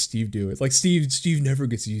let Steve do it. Like, Steve never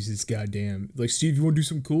gets to use his goddamn. Like, Steve, you want to do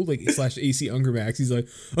something cool? Like, / AC Ungermax. He's like,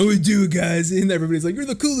 I'm gonna do it, guys. And everybody's like, you're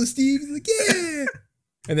the coolest, Steve. He's like, yeah.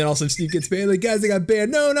 And then also Steve gets banned. Like, guys, I got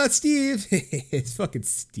banned. No, not Steve. It's fucking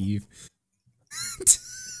Steve.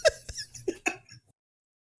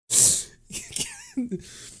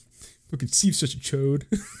 Fucking Steve's such a chode.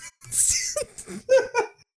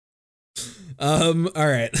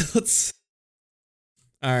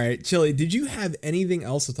 All right, Chili, did you have anything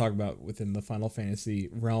else to talk about within the Final Fantasy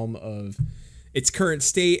realm of its current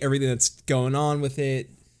state, everything that's going on with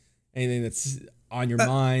it, anything that's on your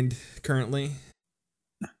mind currently?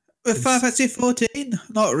 With Final Fantasy 14,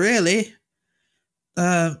 not really.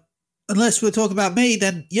 Unless we're talking about me,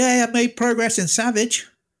 then yeah, I made progress in Savage.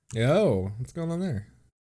 Yo, what's going on there?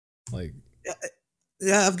 Like,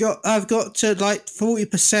 yeah, I've got to like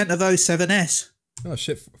 40% of 07S. Oh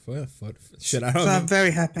shit! Shit! I'm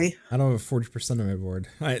very happy. I don't have 40% on my board.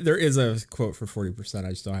 There is a quote for 40%. I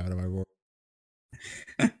just don't have it on my board.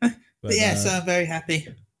 But yeah, so I'm very happy.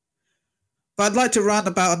 But I'd like to rant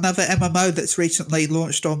about another MMO that's recently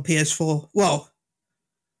launched on PS4. Well,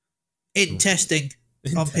 in testing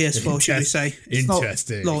on PS4, should we say? It's not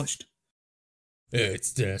launched.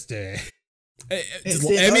 It's testing.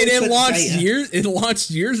 It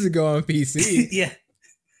launched years ago on PC. Yeah.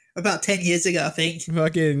 About 10 years ago, I think.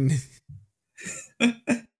 Fucking.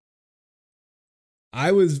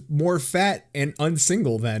 I was more fat and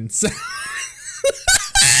unsingle then. So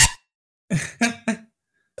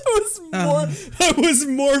I was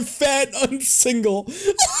more fat unsingle.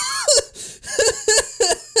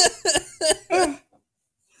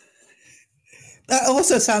 That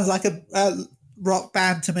also sounds like a rock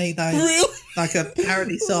band to me, though. Really? Like a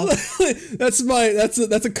parody song. That's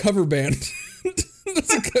a cover band.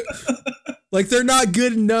 Like, they're not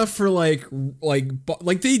good enough for like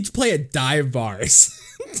they play at dive bars.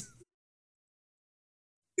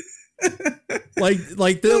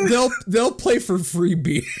 like they'll play for free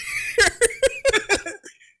beer.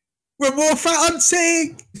 We're more fat and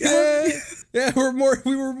sing. Yeah,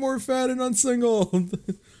 we were more fat and unsingle.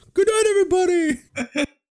 Good night, everybody.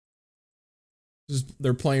 Just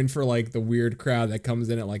they're playing for like the weird crowd that comes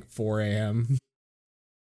in at like 4 a.m.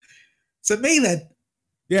 So me then.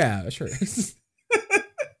 Yeah, sure.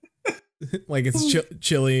 Like it's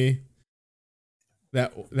chilly.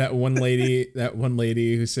 That one lady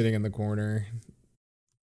who's sitting in the corner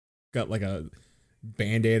got like a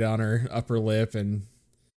Band-Aid on her upper lip and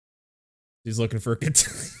she's looking for a good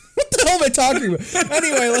time. What the hell am I talking about?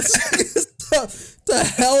 Anyway, what the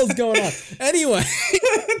hell is going on? Anyway.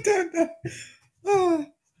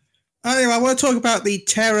 Anyway, I want to talk about the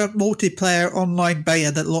Terra multiplayer online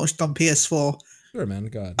beta that launched on PS4. Sure, man.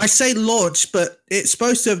 Go ahead. I say launched, but it's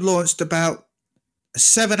supposed to have launched about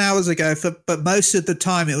 7 hours ago, but most of the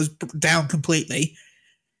time it was down completely.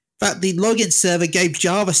 In fact, the login server gave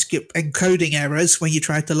JavaScript encoding errors when you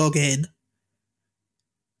tried to log in.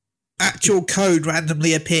 Actual code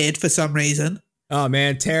randomly appeared for some reason. Oh,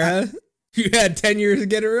 man, Terra, you had 10 years to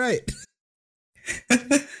get it right.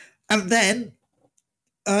 And then,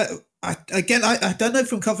 I don't know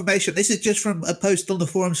from confirmation. This is just from a post on the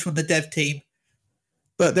forums from the dev team.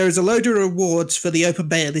 But there is a load of rewards for the open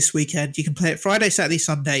beta this weekend. You can play it Friday, Saturday,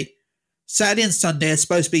 Sunday. Saturday and Sunday are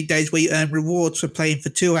supposed to be days where you earn rewards for playing for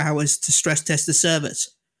 2 hours to stress test the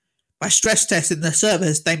servers. By stress testing the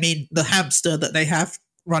servers, they mean the hamster that they have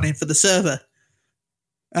running for the server.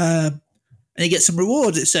 And you get some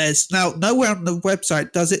rewards, it says. Now, nowhere on the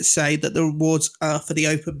website does it say that the rewards are for the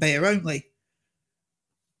open beta only.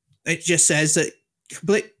 It just says that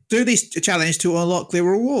do this challenge to unlock the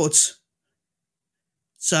rewards.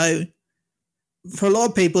 So for a lot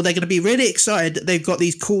of people, they're going to be really excited that they've got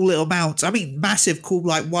these cool little mounts. I mean, massive, cool,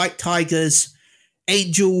 like white tigers,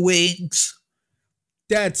 angel wings.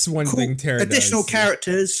 That's one Cool. thing Terra Additional does.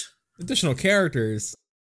 characters. Additional characters.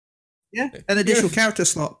 Yeah, an additional character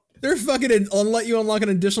slot. They're fucking let you unlock an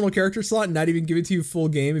additional character slot and not even give it to you full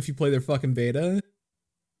game if you play their fucking beta.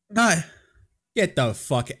 No. Get the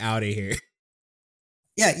fuck out of here.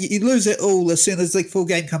 Yeah, you lose it all as soon as the full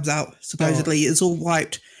game comes out. Supposedly, it's all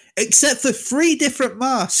wiped. Except for 3 different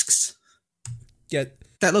masks Get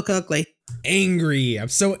that look ugly. angry. I'm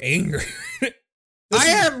so angry. I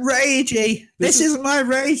am ragey. This is my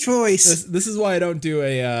rage voice. This is why I don't do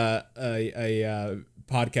a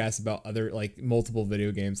podcast about other like multiple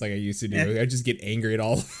video games like I used to do. Yeah. I just get angry at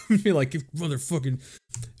all of them. Be like, motherfucking.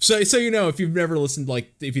 So you know, if you've never listened,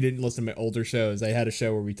 like if you didn't listen to my older shows, I had a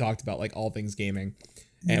show where we talked about like all things gaming,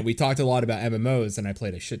 and we talked a lot about MMOs, and I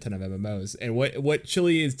played a shit ton of MMOs. And what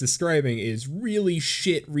Chili is describing is really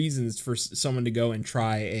shit reasons for someone to go and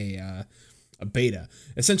try a beta.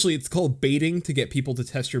 Essentially, it's called baiting to get people to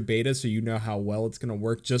test your beta so you know how well it's going to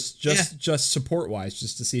work just support wise,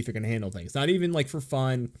 just to see if it can handle things. Not even like for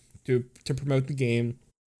fun, to promote the game.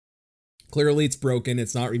 Clearly it's broken.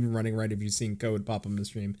 It's not even running right if you've seen code pop up on the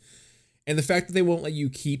stream. And the fact that they won't let you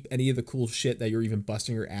keep any of the cool shit that you're even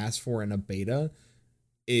busting your ass for in a beta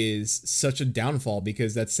is such a downfall,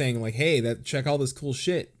 because that's saying like, hey, check all this cool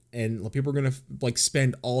shit, and people are going to like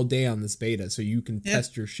spend all day on this beta so you can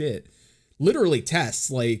test your shit. Literally tests,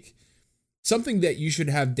 like something that you should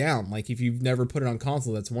have down. Like if you've never put it on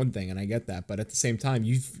console, that's one thing, and I get that. But at the same time,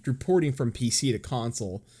 you're porting from PC to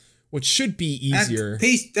console, which should be easier.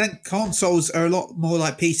 And consoles are a lot more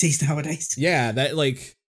like PCs nowadays. Yeah, that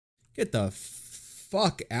like, get the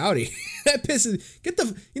fuck out of here. That pisses.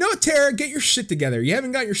 You know what, Terra? Get your shit together. You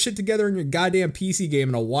haven't got your shit together in your goddamn PC game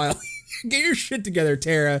in a while. Get your shit together,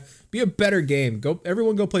 Terra. Be a better game.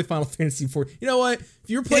 Everyone go play Final Fantasy 14. You know what? If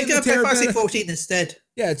you're playing the Terra Final Fantasy beta, 14 instead.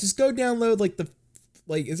 yeah, just go download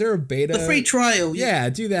is there a beta? The free trial. Yeah,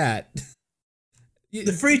 do that.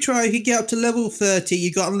 The free trial, you get up to level 30.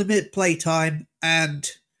 You got unlimited playtime, and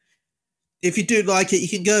if you do like it, you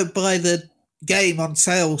can go buy the game on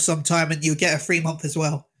sale sometime, and you'll get a free month as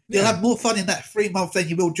well. You'll have more fun in that free month than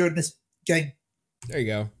you will during this game. There you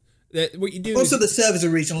go. What you do? Also, the servers are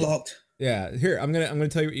region locked. Yeah, here I'm gonna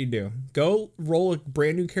tell you what you do. Go roll a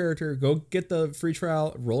brand new character. Go get the free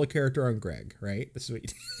trial. Roll a character on Greg. Right. This is what you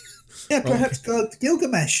do. Yeah, perhaps go to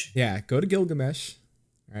Gilgamesh. Yeah, go to Gilgamesh.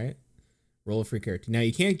 Right. Roll a free character. Now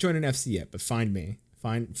you can't join an FC yet, but find me.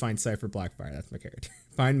 Find Cypher Blackfire. That's my character.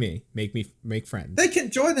 Find me. Make friends. They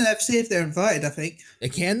can join an FC if they're invited, I think.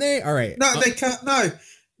 Can they? All right. No, they can't.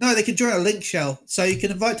 No, they can join a link shell. So you can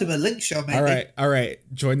invite them a link shell, maybe. All right.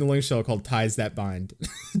 Join the link shell called Ties That Bind.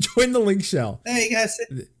 Join the link shell. There you go.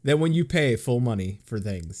 Then when you pay full money for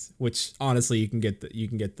things, which honestly you can get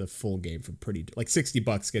the full game for pretty, like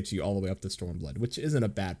 $60 gets you all the way up to Stormblood, which isn't a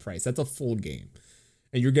bad price. That's a full game,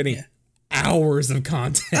 and you're getting hours of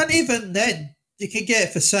content. And even then, you can get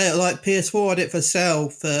it for sale. Like PS4 had it for sale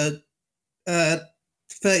for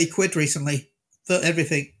 30 quid recently for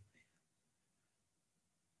everything.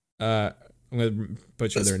 I'm gonna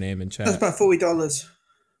butcher their name in chat. That's about $40.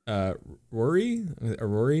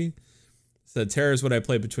 Rory said Terra is what I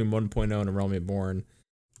played between 1.0 and A Realm Reborn.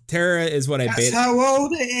 Terra is what I That's beta. how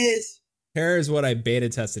old it is. Terra is what I beta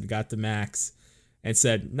tested, got to max, and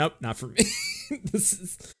said nope, not for me.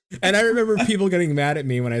 And I remember people getting mad at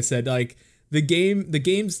me when I said like the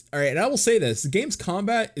game's all right. And I will say this: the game's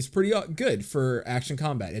combat is pretty good for action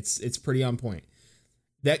combat. It's pretty on point.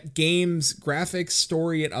 That game's graphics,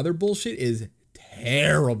 story, and other bullshit is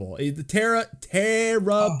terrible.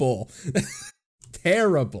 Terrible.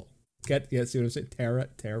 Terrible. See what I'm saying? Terra.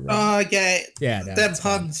 Oh, I get it. Yeah, no, them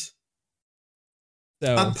puns.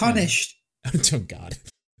 So, I'm punished. Oh, God.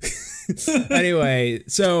 Anyway,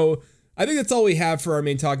 so I think that's all we have for our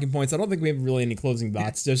main talking points. I don't think we have really any closing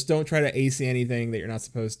thoughts. Just don't try to AC anything that you're not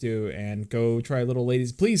supposed to, and go try Little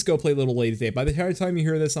Ladies. Please go play Little Ladies Day. By the time you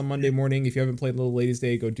hear this on Monday morning, if you haven't played Little Ladies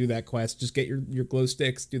Day, go do that quest. Just get your glow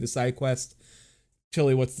sticks, do the side quest.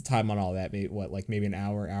 Chili, what's the time on all that? Maybe an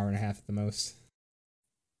hour and a half at the most?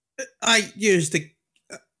 I used the...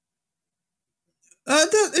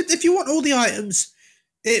 if you want all the items,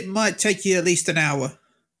 it might take you at least an hour,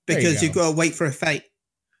 because you've got to wait for a fate.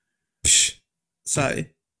 So,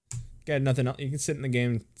 got nothing else. You can sit in the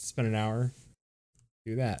game and spend an hour.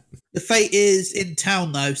 Do that. The fate is in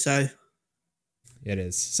town though, so it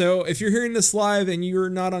is. So if you're hearing this live and you're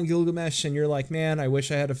not on Gilgamesh and you're like, man, I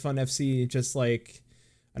wish I had a fun FC just like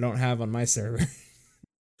I don't have on my server.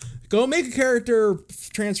 Go make a character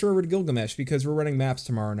transfer over to Gilgamesh because we're running maps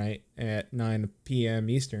tomorrow night at 9 p.m.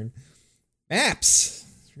 Eastern. Maps!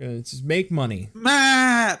 We're gonna just make money.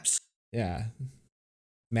 Maps! Yeah.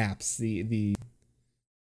 Maps. The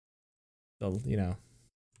you know,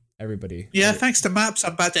 everybody. Yeah, thanks to Maps,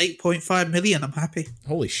 I'm about 8.5 million. I'm happy.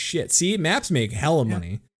 Holy shit. See, maps make hella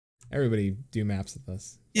money. Everybody do maps with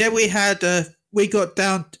us. Yeah, we had, we got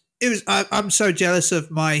down, I'm so jealous of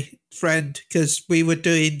my friend because we were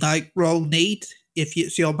doing like roll need if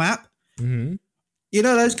it's your map. Mm-hmm. You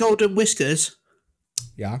know those golden whiskers?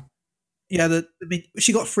 Yeah. Yeah,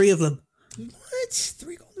 she got 3 of them. What?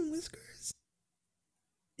 3 golden whiskers?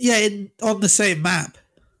 Yeah, on the same map.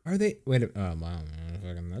 Are they? Wait. Oh wow,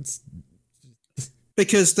 that's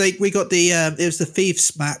because we got the it was the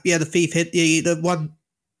thief's map. Yeah, the thief hit the one.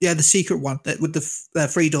 Yeah, the secret one that with the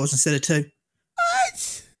 3 doors instead of 2.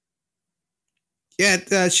 What?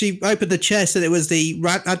 Yeah, she opened the chest and it was the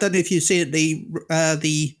I don't know if you've seen it,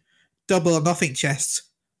 the double or nothing chests.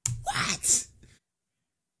 What?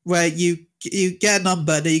 Where you get a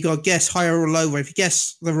number and then you got to guess higher or lower. If you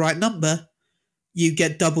guess the right number, you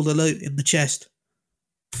get double the loot in the chest.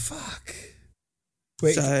 Fuck.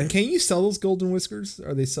 Wait, So- can you sell those golden whiskers?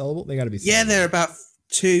 Are they sellable? They got to be sellable. Yeah, they're about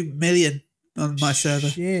 2 million on my server.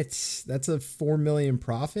 Shit, that's a 4 million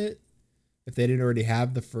profit. If they didn't already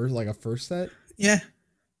have the first set. Yeah,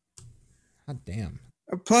 God damn.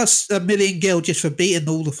 plus 1 million gil just for beating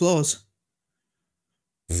all the floors.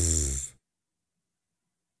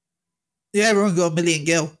 Yeah, everyone got 1 million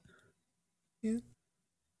gil. Yeah.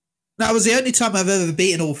 That was the only time I've ever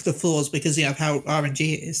beaten all the floors because of how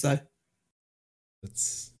RNG it is, though.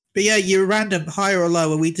 That's But yeah, you random higher or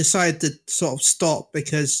lower. We decided to sort of stop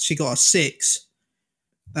because she got a 6.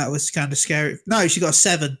 That was kind of scary. No, she got a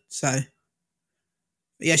 7. So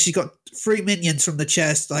yeah, she got 3 minions from the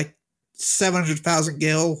chest, like 700,000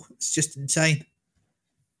 gil. It's just insane.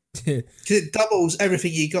 'Cause it doubles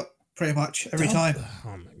everything you got pretty much every time.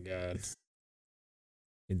 Oh my god.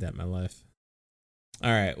 Need that in my life.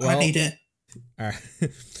 All right. Well, I need it. All right.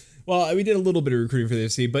 Well, we did a little bit of recruiting for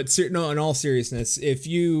this, but no, in all seriousness, if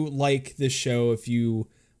you like this show, if you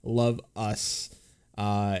love us,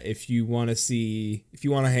 if you want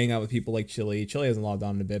to hang out with people like Chili hasn't logged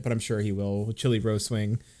on in a bit, but I'm sure he will. Chili Rose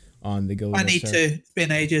Swing on the Gilgamesh I need show. to. It's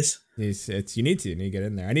been ages. You need to get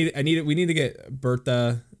in there. We need to get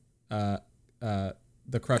Bertha,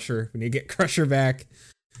 the Crusher. We need to get Crusher back.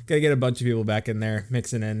 Gotta get a bunch of people back in there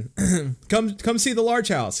mixing in. Come see the large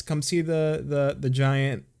house. Come see the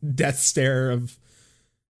giant death stare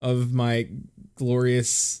of my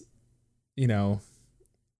glorious,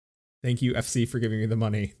 thank you FC for giving me the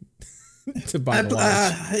money to buy the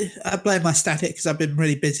large. I blame my static because I've been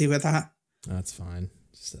really busy with that. That's fine.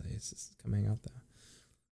 Just come hang out there.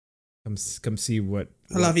 Come see what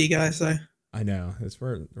I love you guys though. I know.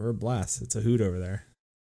 We're a blast. It's a hoot over there.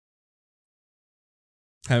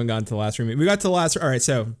 Haven't gotten to the last room. We got to the last. All right.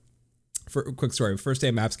 So, for a quick story, first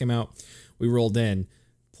day Maps came out, we rolled in,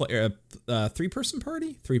 three-person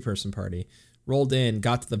party, rolled in,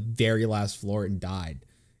 got to the very last floor and died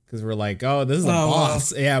because we're like, oh, this is a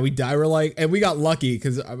boss. Wow. Yeah, we died. We're like, and we got lucky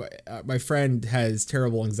because my friend has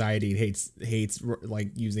terrible anxiety and hates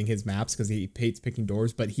like using his maps because he hates picking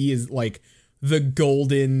doors, but he is like the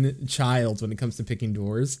golden child when it comes to picking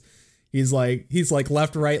doors. He's like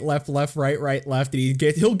left, right, left, left, right, right, left, and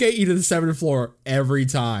he'll get you to the 7th floor every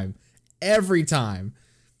time.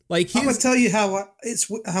 Like I'm gonna tell you how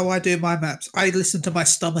I do my maps. I listen to my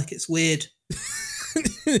stomach. It's weird.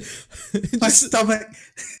 My stomach.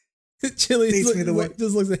 Chili just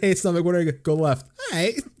looks at, hey stomach, where do I go left? All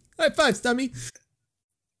right, high five, stomach.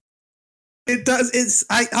 It does.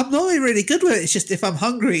 I'm not really good with it. It's just if I'm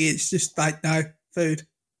hungry, it's just like no food.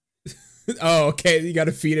 Oh, okay. You got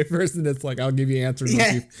to feed it first, and it's like I'll give you answers.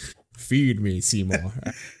 Yeah. You feed me, Seymour.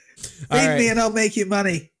 Feed me, and I'll make you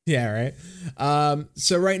money. Yeah, right.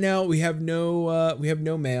 So right now we have no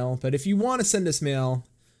mail, but if you want to send us mail,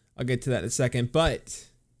 I'll get to that in a second. But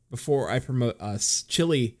before I promote us,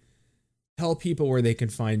 Chili, tell people where they can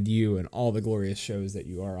find you and all the glorious shows that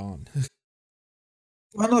you are on.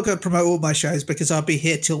 I'm not going to promote all my shows because I'll be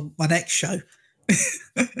here till my next show.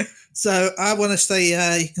 So I want to say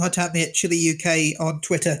you can contact me at Chili UK on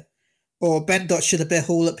Twitter or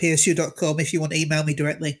ben.shouldabearhall@psu.com if you want to email me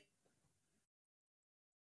directly.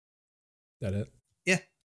 That it? Yeah.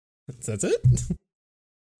 That's it?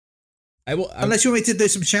 Unless you want me to do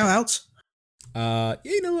some shout outs. Yeah,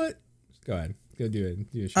 you know what? Go ahead. Go do it.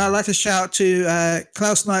 Do a shout. I'd like to shout out to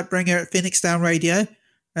Klaus Nightbringer at Phoenix Down Radio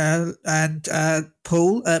and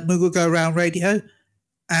Paul at Moogle Go Round Radio.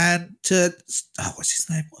 And to, what's his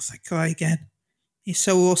name? What's that guy again? He's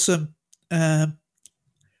so awesome.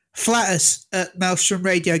 Flatters at Maelstrom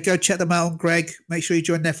Radio. Go check them out on Greg. Make sure you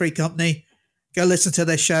join their free company. Go listen to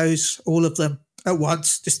their shows, all of them at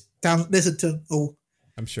once. Just listen to them all.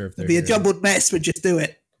 I'm sure if they're It'll be a jumbled mess, but just do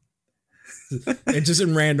it. And just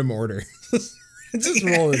in random order. Just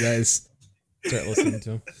roll the dice. Start listening to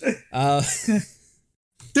them.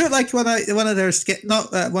 Do it like one of those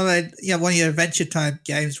one of your Adventure Time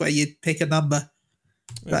games where you pick a number.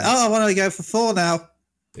 Yeah. Like, I want to go for 4 now.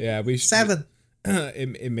 Yeah, we should. 7.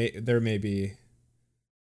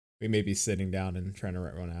 We may be sitting down and trying to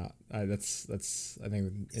write one out. That's I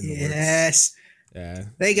think in the works. Yes. Yeah.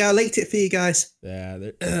 There you go. I linked it for you guys. Yeah.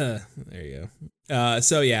 There you go.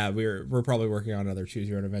 So yeah, we're probably working on another Choose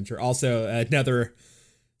Your Own Adventure. Also, another,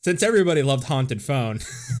 since everybody loved Haunted Phone.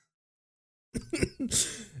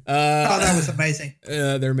 That was amazing.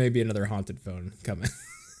 There may be another Haunted Phone coming.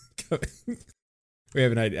 I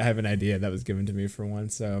have an idea that was given to me for one,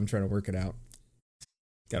 so I'm trying to work it out.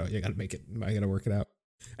 You gotta make it. I gotta work it out.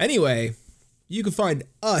 Anyway, you can find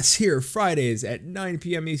us here Fridays at 9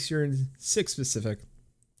 p.m. Eastern, 6 Pacific.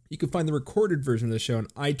 You can find the recorded version of the show on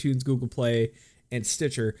iTunes, Google Play, and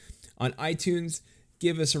Stitcher. On iTunes,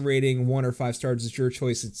 give us a rating, 1 or 5 stars. It's your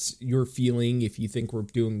choice. It's your feeling. If you think we're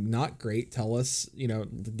doing not great, tell us,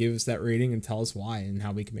 give us that rating and tell us why and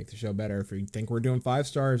how we can make the show better. If you think we're doing 5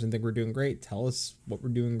 stars and think we're doing great, tell us what we're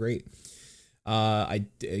doing great.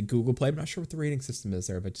 Google Play, I'm not sure what the rating system is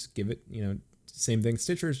there, but just give it, same thing.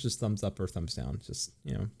 Stitcher is just thumbs up or thumbs down. Just,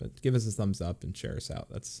 but give us a thumbs up and share us out.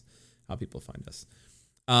 That's how people find us.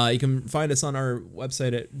 You can find us on our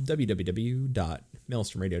website at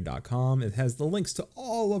www.maelstromradio.com. It has the links to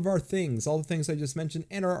all of our things, all the things I just mentioned,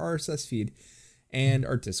 and our RSS feed, and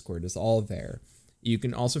our Discord is all there. You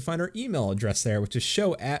can also find our email address there, which is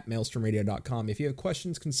show@maelstromradio.com. If you have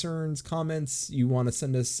questions, concerns, comments, you want to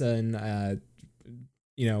send us an,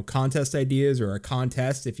 contest ideas or a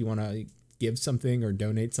contest, if you want to give something or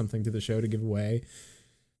donate something to the show to give away,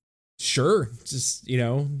 sure, just,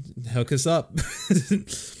 hook us up.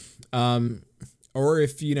 Or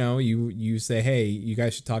if, you say, hey, you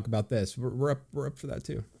guys should talk about this, we're up for that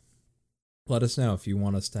too. Let us know if you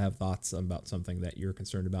want us to have thoughts about something that you're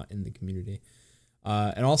concerned about in the community.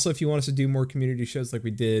 And also, if you want us to do more community shows like we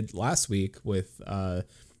did last week with the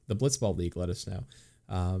Blitzball League, let us know.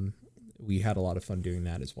 We had a lot of fun doing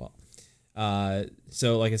that as well.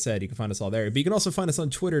 So like I said, you can find us all there, but you can also find us on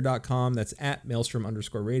twitter.com. That's at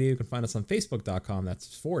Maelstrom_radio. You can find us on facebook.com. That's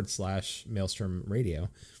 /Maelstrom Radio.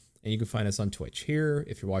 And you can find us on Twitch here.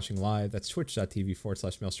 If you're watching live, that's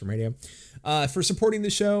twitch.tv/Maelstrom Radio. For supporting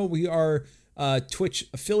the show, we are Twitch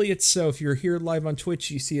affiliates. So if you're here live on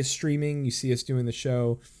Twitch, you see us streaming, you see us doing the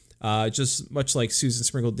show, just much like Susan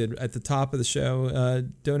Sprinkle did at the top of the show,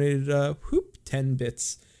 donated 10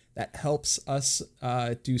 bits. That helps us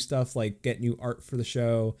do stuff like get new art for the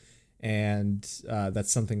show, and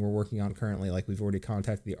that's something we're working on currently. Like, we've already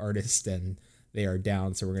contacted the artist, and they are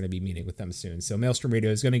down, so we're going to be meeting with them soon. So Maelstrom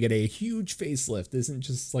Radio is going to get a huge facelift. Isn't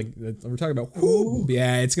just like we're talking about. Whoo,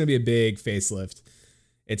 yeah, it's going to be a big facelift.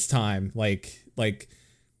 It's time. We're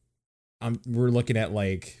looking at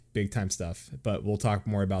like big time stuff, but we'll talk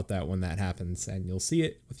more about that when that happens, and you'll see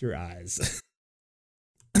it with your eyes.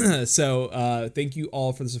 So thank you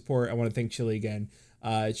all for the support. I want to thank Chili again.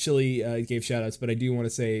 Chili gave shout outs, but I do want to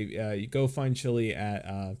say you go find Chili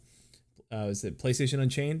at is it PlayStation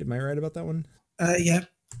Unchained? Am I right about that one? Yeah.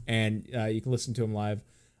 And you can listen to him live.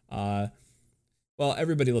 Well,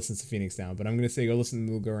 everybody listens to Phoenix Down, but I'm going to say go listen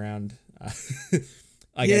to Move Go Around.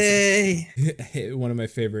 Yay! One of my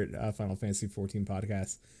favorite Final Fantasy 14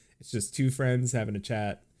 podcasts. It's just 2 friends having a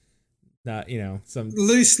chat. Not, some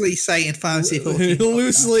loosely saying Fantasy 14.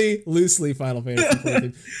 loosely Final Fantasy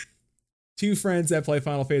 14. 2 friends that play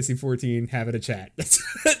Final Fantasy 14 having a chat.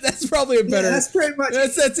 That's probably a better. Yeah, that's pretty much.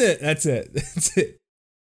 That's it.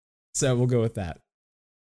 So we'll go with that.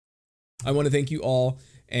 I want to thank you all,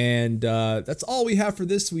 and that's all we have for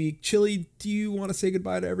this week. Chili, do you want to say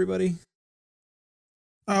goodbye to everybody?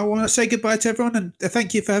 I want to say goodbye to everyone, and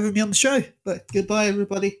thank you for having me on the show. But goodbye,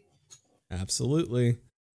 everybody. Absolutely.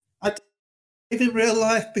 In real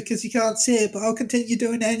life because you can't see it, but I'll continue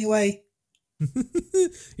doing it anyway.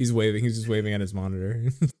 He's waving. He's just waving at his monitor.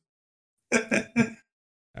 All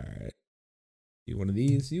right. You one of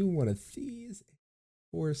these. You one of these. Of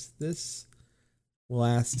course, this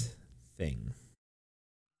last thing.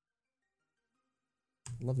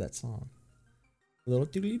 Love that song. Little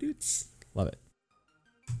doodly doots. Love it.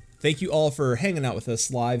 Thank you all for hanging out with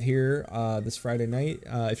us live here this Friday night.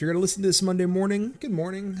 If you're going to listen to this Monday morning, good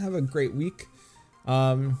morning. Have a great week.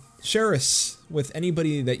 Share us with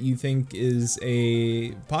anybody that you think is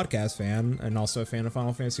a podcast fan and also a fan of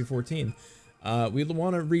Final Fantasy XIV. We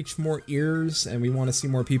want to reach more ears, and we want to see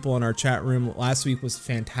more people in our chat room. Last week was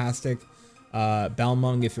fantastic.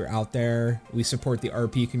 Balmung, if you're out there, we support the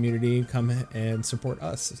RP community. Come and support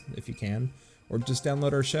us if you can, or just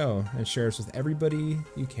download our show and share us with everybody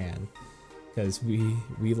you can, because we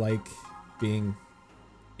like being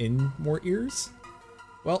in more ears.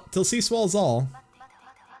 Well, till sea swallows all,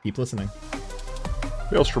 keep listening.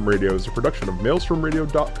 Maelstrom Radio is a production of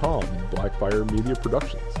MaelstromRadio.com and Blackfire Media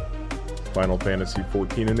Productions. Final Fantasy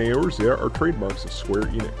XIV and Eorzea are trademarks of Square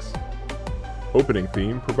Enix. Opening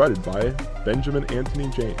theme provided by Benjamin Anthony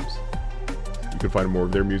James. You can find more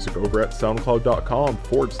of their music over at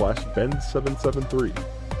soundcloud.com/Ben773.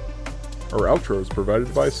 Our outro is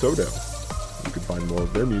provided by Sodo. You can find more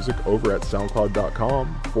of their music over at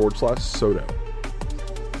soundcloud.com/Sodo.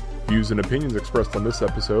 Views and opinions expressed on this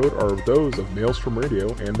episode are those of Maelstrom Radio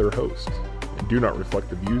and their hosts, and do not reflect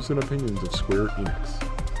the views and opinions of Square Enix.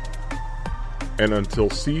 And until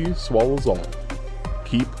sea swallows all,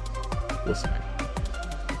 keep listening.